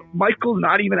 And then Michael's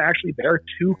not even actually there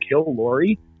to kill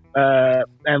Laurie. But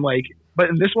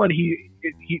in this one,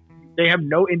 they have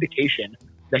no indication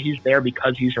that he's there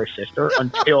because he's her sister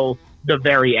until the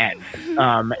very end.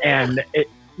 And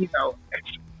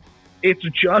it's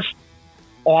just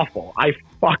awful. I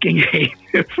fucking hate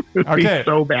this movie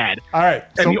so bad. All right.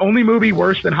 And the only movie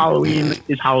worse than Halloween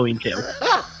is Halloween 2.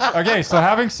 Okay, so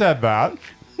having said that,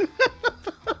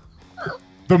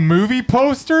 the movie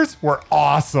posters were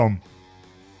awesome.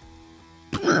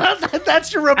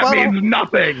 That's your rebuttal. That means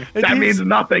nothing. That means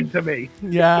nothing to me.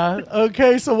 Yeah.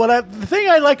 Okay. So the thing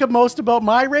I like most about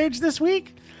my rage this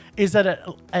week is that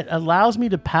it allows me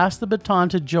to pass the baton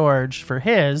to George for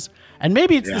his, and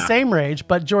maybe it's the same rage,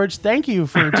 but George, thank you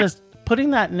for just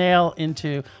putting that nail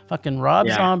into fucking Rob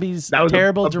Zombie's that was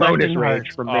terrible a directing bonus heart.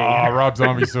 rage from me. Oh, Rob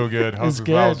Zombie's so good. House of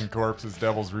good. Thousand Corpses,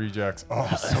 Devil's Rejects. Oh,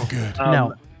 so good.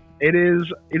 No. It is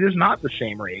not the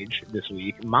same rage this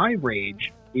week. My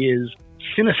rage is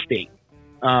Cinestate.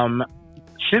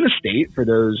 Cinestate, for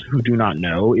those who do not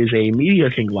know, is a media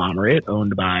conglomerate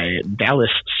owned by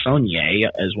Dallas Saunier,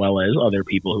 as well as other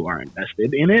people who are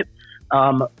invested in it.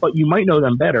 But you might know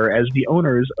them better as the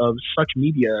owners of such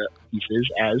media pieces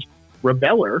as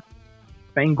Rebeller,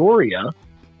 Fangoria,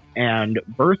 and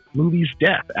Birth Movies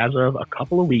Death as of a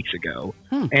couple of weeks ago.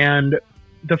 And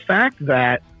the fact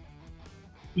that,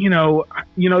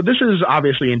 this is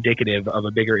obviously indicative of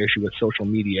a bigger issue with social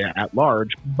media at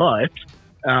large, but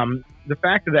the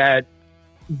fact that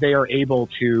they are able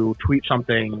to tweet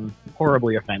something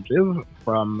horribly offensive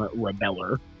from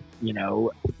Rebeller,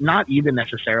 not even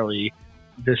necessarily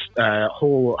this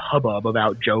whole hubbub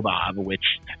about Joe Bob,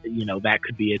 which, that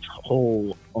could be its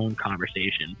whole own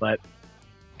conversation. But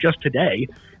just today,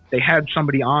 they had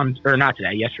somebody on, or not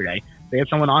today, yesterday, they had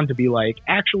someone on to be like,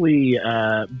 actually,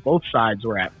 both sides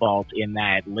were at fault in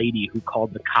that lady who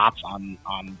called the cops on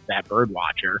that bird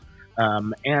watcher.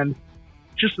 And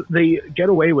just they get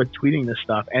away with tweeting this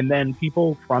stuff, and then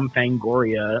people from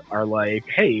Fangoria are like,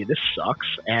 hey, this sucks.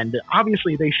 And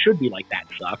obviously they should be like, that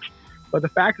sucks. But the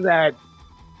fact that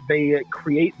they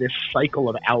create this cycle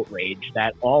of outrage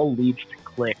that all leads to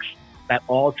clicks, that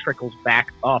all trickles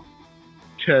back up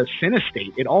to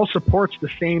Cinestate, it all supports the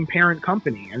same parent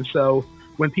company. And so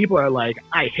when people are like,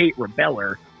 I hate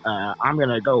Rebeller, I'm going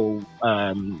to go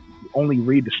only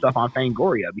read the stuff on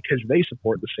Fangoria because they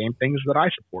support the same things that I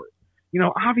support.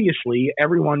 Obviously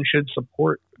everyone should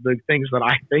support the things that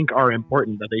I think are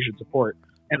important that they should support.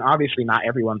 And obviously not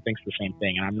everyone thinks the same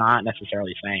thing. And I'm not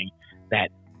necessarily saying that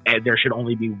there should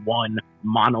only be one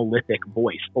monolithic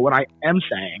voice. But what I am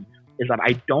saying is that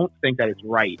I don't think that it's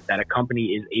right that a company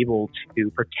is able to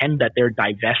pretend that they're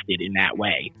divested in that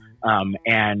way.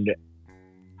 And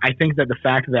I think that the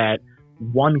fact that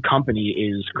one company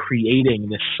is creating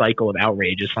this cycle of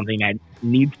outrage is something that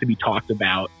needs to be talked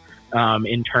about.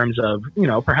 In terms of,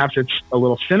 perhaps it's a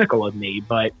little cynical of me,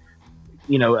 but,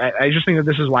 I just think that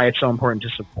this is why it's so important to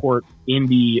support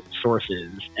indie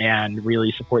sources and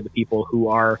really support the people who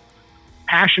are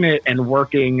passionate and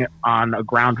working on a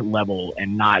ground level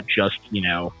and not just,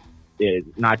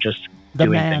 doing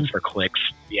things for clicks.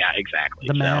 Yeah, exactly.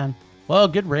 The man. Well,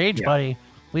 good rage, buddy.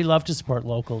 We love to support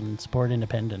local and support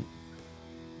independent.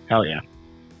 Hell yeah.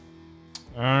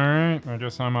 All right. I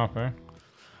guess I'm up, eh?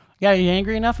 Yeah, are you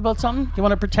angry enough about something? You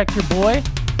want to protect your boy?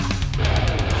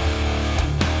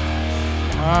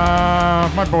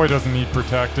 My boy doesn't need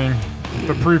protecting.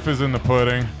 The proof is in the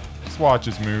pudding. Just watch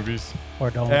his movies.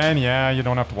 Or don't. And yeah, you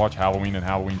don't have to watch Halloween and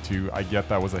Halloween 2. I get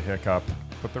that was a hiccup,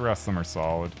 but the rest of them are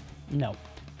solid. No.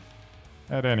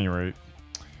 At any rate.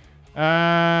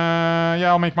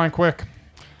 I'll make mine quick.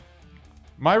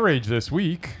 My rage this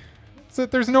week is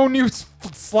that there's no new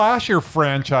slasher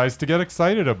franchise to get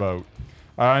excited about.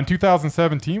 In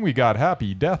 2017, we got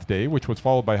Happy Death Day, which was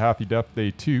followed by Happy Death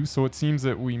Day 2, so it seems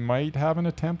that we might have an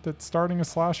attempt at starting a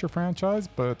slasher franchise,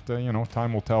 but,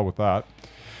 time will tell with that.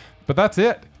 But that's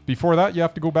it. Before that, you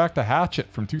have to go back to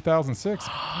Hatchet from 2006.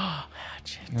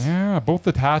 Hatchet. Yeah, both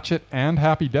the Hatchet and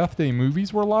Happy Death Day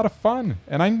movies were a lot of fun,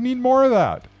 and I need more of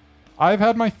that. I've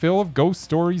had my fill of ghost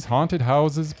stories, haunted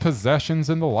houses, possessions,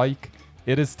 and the like.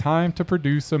 It is time to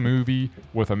produce a movie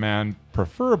with a man,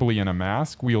 preferably in a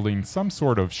mask, wielding some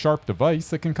sort of sharp device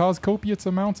that can cause copious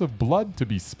amounts of blood to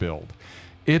be spilled.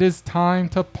 It is time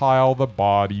to pile the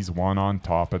bodies one on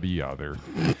top of the other.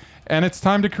 And it's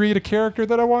time to create a character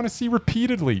that I want to see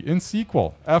repeatedly in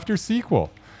sequel after sequel.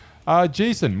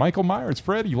 Jason, Michael Myers,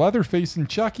 Freddy, Leatherface, and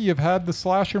Chucky have had the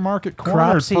slasher market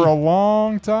cornered for a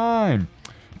long time.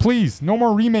 Please, no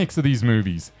more remakes of these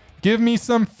movies. Give me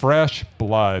some fresh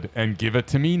blood and give it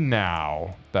to me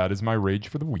now. That is my rage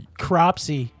for the week.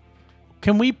 Cropsy,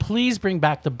 can we please bring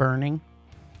back The Burning?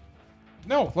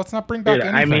 No, let's not bring back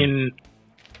anything.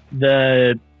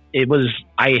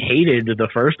 I hated the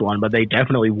first one, but they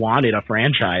definitely wanted a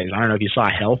franchise. I don't know if you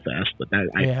saw Hellfest, but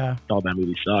I thought that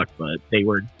movie sucked, but they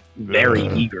were very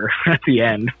eager at the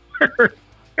end.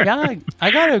 Yeah, I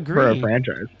gotta agree. For a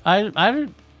franchise.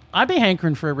 I'd be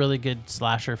hankering for a really good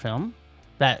slasher film.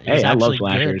 Hey, I love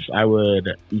slashers. Good. I would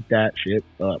eat that shit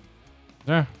up.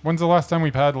 Yeah. When's the last time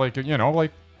we've had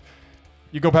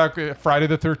you go back Friday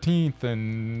the 13th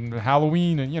and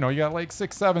Halloween and, you got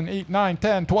 6, 7, 8, 9,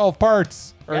 10, 12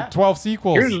 parts or 12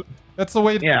 sequels. That's the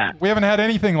way. We haven't had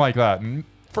anything like that in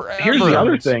forever. Here's the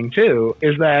other thing too,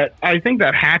 is that I think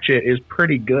that Hatchet is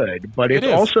pretty good, but it's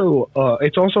also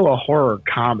a horror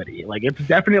comedy. Like it's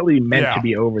definitely meant to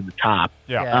be over the top.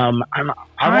 Yeah.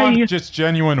 I want just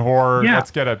genuine horror.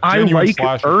 Let's get a genuine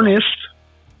slasher.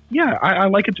 Yeah, I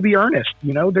like it to be earnest.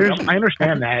 You know, I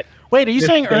understand that. Wait, are you This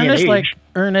saying day and Ernest age- like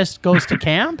Ernest goes to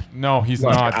camp? No, he's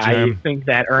Look, not, I Jim. think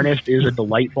that Ernest is a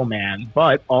delightful man,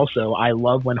 but also I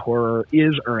love when horror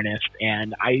is earnest,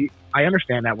 and I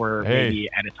understand that we're Hey. maybe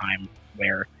at a time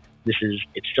where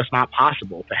it's just not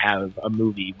possible to have a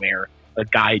movie where a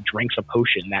guy drinks a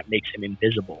potion that makes him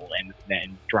invisible and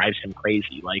then drives him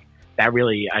crazy. Like, that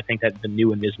really, I think that the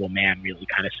new Invisible Man really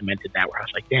kind of cemented that, where I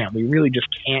was like, damn, we really just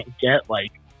can't get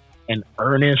like an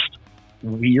earnest,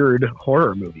 weird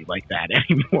horror movie like that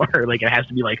anymore. Like, it has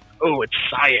to be like, oh, it's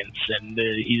science and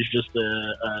he's just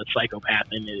a psychopath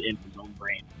in his own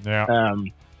brain. Yeah.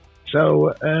 So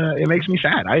it makes me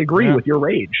sad. I agree Yeah. with your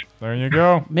rage. There you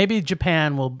go. Maybe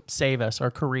Japan will save us,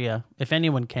 or Korea. If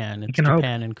anyone can, it's can hope.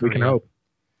 Japan and We Korea. can hope.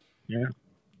 Yeah.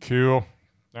 Cool.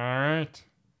 All right.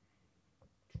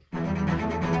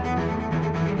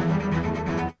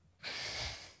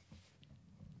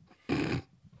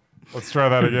 Let's try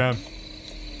that again.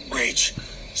 Rage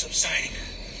subsiding.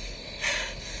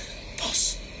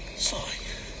 Pulse slowing.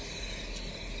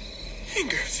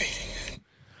 Anger fading.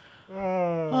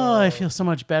 Oh, I feel so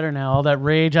much better now. All that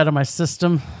rage out of my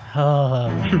system. Oh.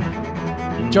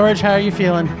 George, how are you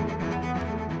feeling?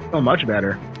 So much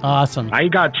better. Awesome. I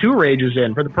got 2 rages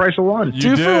in for the price of 1.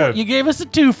 You did. You gave us a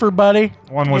twofer, buddy.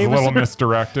 One was a Gave us little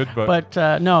misdirected, but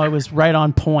no, it was right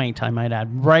on point, I might add.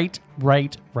 Right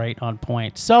on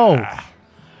point. So,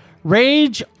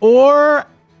 Rage or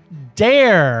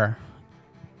Dare.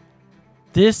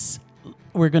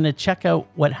 We're going to check out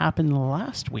what happened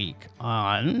last week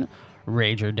on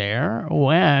Rage or Dare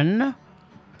when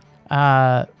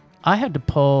I had to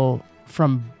pull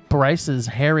from Bryce's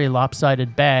hairy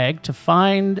lopsided bag to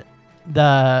find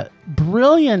the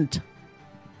brilliant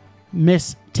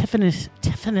Miss Tiffany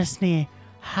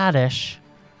Haddish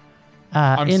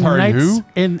I'm in sorry, who?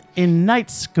 in night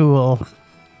school.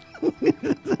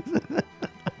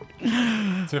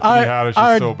 Tiffany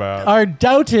Haddish is so bad. Our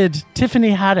doubted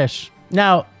Tiffany Haddish.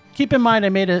 Now, keep in mind, I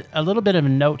made a little bit of a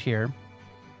note here.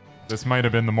 This might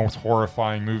have been the most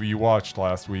horrifying movie you watched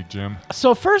last week, Jim.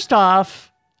 So first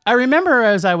off, I remember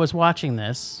as I was watching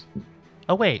this.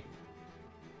 Oh, wait.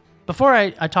 Before I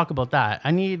talk about that,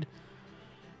 I need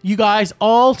you guys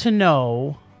all to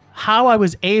know how I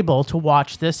was able to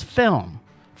watch this film.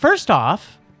 First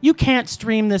off, you can't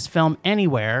stream this film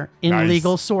anywhere in Nice.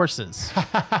 legal sources.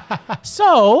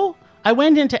 So I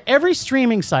went into every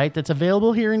streaming site that's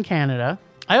available here in Canada.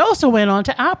 I also went on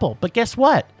to Apple, but guess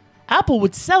what? Apple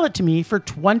would sell it to me for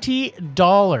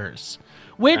 $20,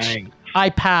 which Dang. I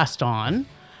passed on.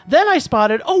 Then I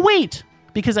spotted, oh, wait,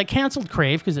 because I canceled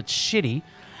Crave because it's shitty.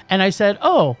 And I said,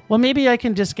 oh, well, maybe I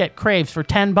can just get Crave for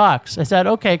 $10. I said,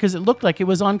 okay, because it looked like it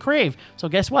was on Crave. So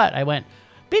guess what? I went,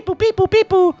 beep, boop, beep, boop, beep,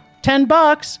 boop,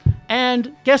 $10.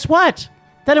 And guess what?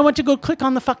 Then I went to go click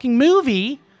on the fucking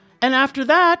movie. And after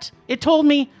that, it told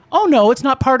me, oh, no, it's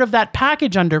not part of that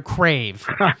package under Crave.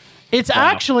 It's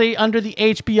actually under the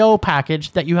HBO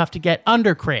package that you have to get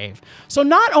under Crave. So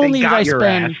not only got your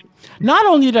ass. not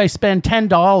only did I spend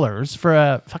 $10 for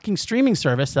a fucking streaming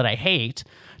service that I hate,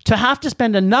 to have to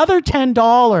spend another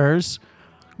 $10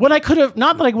 when I could have,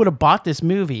 not that I would have bought this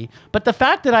movie, but the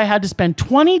fact that I had to spend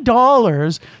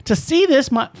 $20 to see this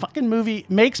fucking movie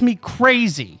makes me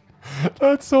crazy.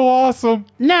 That's so awesome.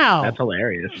 Now, That's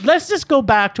hilarious. let's just go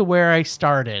back to where I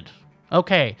started.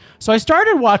 Okay, so I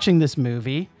started watching this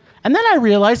movie, and then I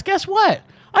realized, guess what?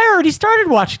 I already started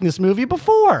watching this movie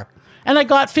before. And I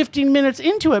got 15 minutes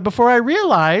into it before I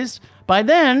realized by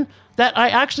then that I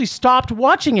actually stopped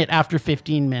watching it after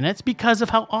 15 minutes because of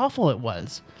how awful it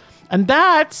was. And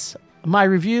that's my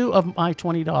review of my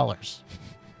 $20.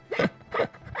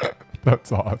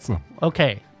 That's awesome.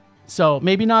 Okay, so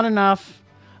maybe not enough.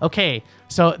 Okay,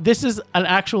 so this is an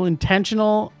actual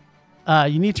intentional.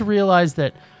 You need to realize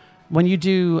that when you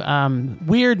do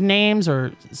weird names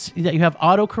or that you have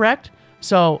autocorrect.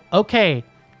 So, okay,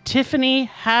 Tiffany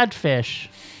Hadfish.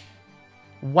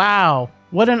 Wow,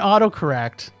 what an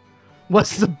autocorrect.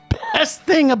 What's the best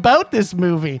thing about this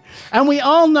movie? And we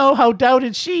all know how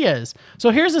doubted she is. So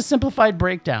here's a simplified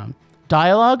breakdown.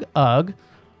 Dialogue, ugh.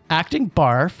 Acting,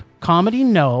 barf. Comedy,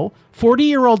 no.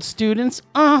 40-year-old students,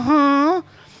 uh-huh.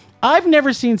 I've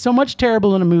never seen so much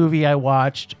terrible in a movie I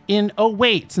watched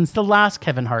since the last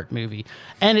Kevin Hart movie.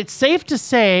 And it's safe to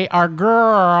say our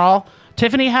girl,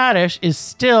 Tiffany Haddish, is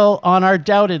still on our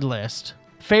doubted list.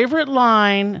 Favorite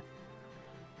line,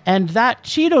 and that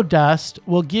Cheeto dust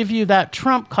will give you that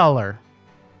Trump color.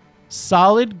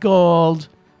 Solid gold,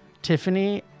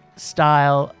 Tiffany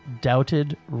style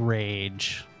doubted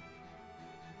rage.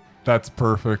 That's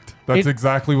perfect. That's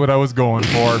exactly what I was going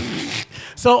for.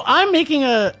 So I'm making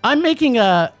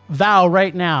a vow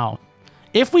right now,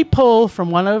 if we pull from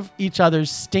one of each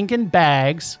other's stinking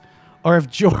bags, or if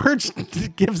George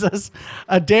gives us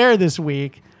a dare this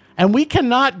week and we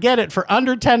cannot get it for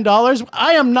under $10,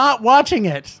 I am not watching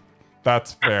it.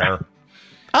 That's fair.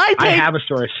 I have a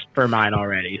source for mine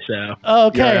already, so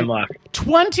okay, you're in luck.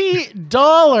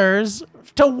 $20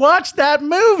 to watch that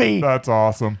movie. That's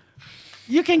awesome.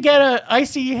 You can get an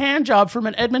icy hand job from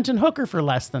an Edmonton hooker for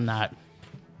less than that.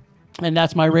 And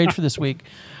that's my rage for this week.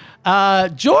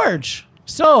 George,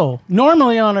 so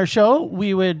normally on our show,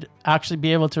 we would actually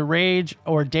be able to rage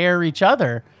or dare each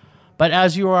other. But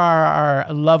as you are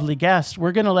our lovely guest,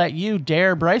 we're going to let you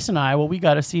dare Bryce and I what we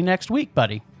got to see next week,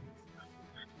 buddy.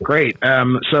 Great.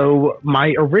 So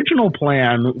my original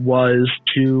plan was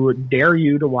to dare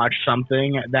you to watch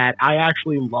something that I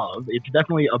actually love. It's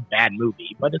definitely a bad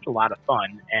movie, but it's a lot of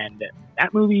fun. And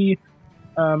that movie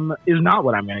is not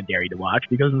what I'm going to dare you to watch,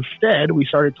 because instead we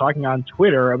started talking on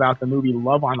Twitter about the movie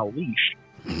Love on a Leash.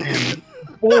 And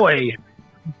boy,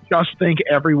 just think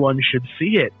everyone should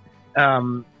see it.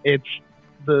 It's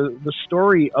the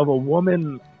story of a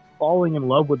woman falling in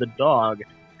love with a dog,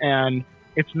 and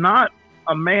it's not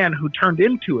a man who turned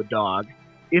into a dog.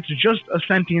 It's just a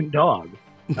sentient dog.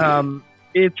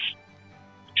 It's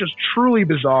just truly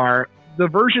bizarre. The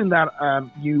version that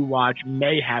you watch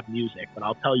may have music, but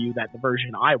I'll tell you that the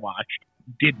version I watched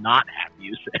did not have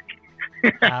music.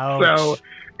 So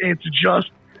it's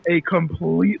just a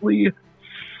completely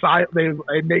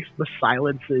it makes the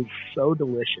silences so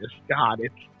delicious. God,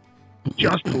 it's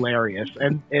just hilarious.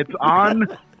 And it's on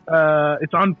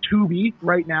Tubi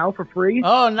right now for free.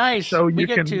 Oh, nice. So you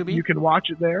can watch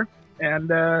it there. And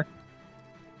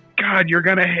God, you're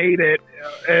gonna hate it,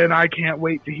 and I can't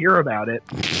wait to hear about it.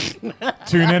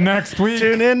 Tune in next week.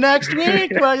 Tune in next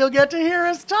week. Well, you'll get to hear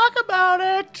us talk about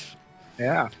it.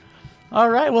 Yeah. All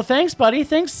right. Well, thanks, buddy.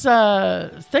 Thanks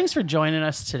for joining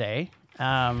us today. We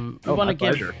want to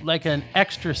give like an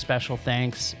extra special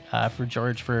thanks for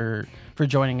George for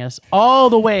joining us all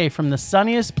the way from the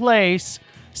sunniest place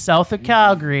south of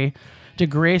Calgary to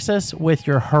grace us with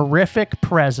your horrific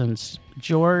presence.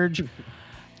 George,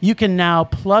 you can now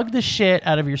plug the shit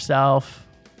out of yourself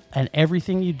and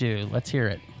everything you do. Let's hear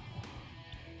it.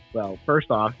 Well,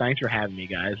 first off, thanks for having me,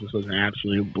 guys. This was an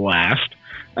absolute blast.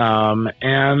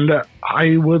 And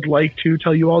I would like to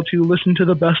tell you all to listen to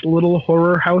the best little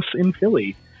horror house in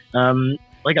Philly.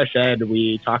 Like I said,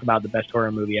 we talk about the best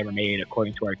horror movie ever made,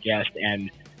 according to our guest,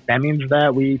 and that means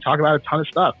that we talk about a ton of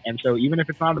stuff. And so even if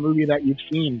it's not a movie that you've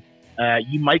seen,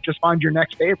 you might just find your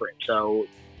next favorite. So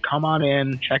come on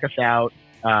in, check us out.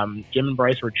 Jim and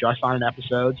Bryce were just on an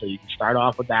episode, so you can start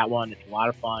off with that one. It's a lot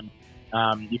of fun.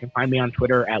 You can find me on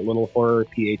Twitter at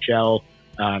littlehorrorphl.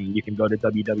 You can go to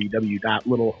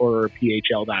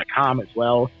www.littlehorrorphl.com as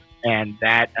well, and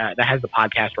that has the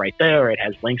podcast right there. It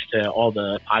has links to all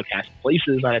the podcast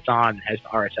places that it's on. It has the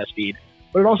RSS feed,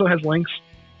 but it also has links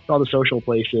to all the social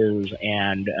places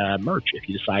and merch if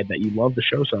you decide that you love the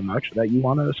show so much that you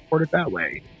want to support it that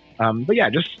way. But yeah,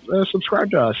 just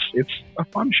subscribe to us. It's a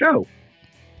fun show.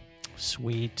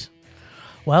 Sweet.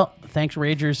 Well, thanks,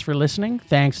 Ragers, for listening.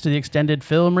 Thanks to the extended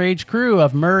Film Rage crew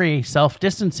of Murray,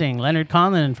 Self-Distancing, Leonard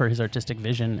Conlon for his artistic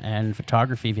vision and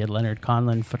photography via Leonard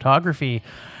Conlon Photography,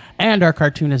 and our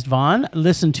cartoonist Vaughn.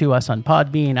 Listen to us on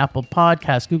Podbean, Apple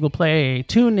Podcasts, Google Play,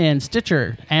 TuneIn,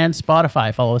 Stitcher, and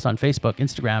Spotify. Follow us on Facebook,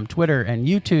 Instagram, Twitter, and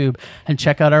YouTube. And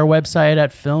check out our website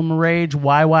at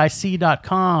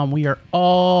filmrageyyc.com. We are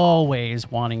always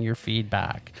wanting your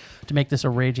feedback to make this a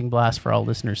raging blast for all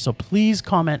listeners. So please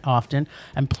comment often,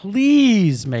 and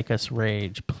please make us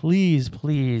rage. Please,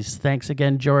 please. Thanks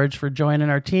again, George, for joining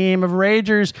our team of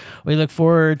Ragers. We look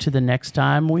forward to the next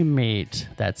time we meet.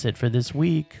 That's it for this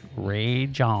week.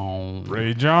 Rage on.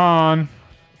 Rage on.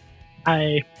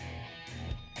 Bye.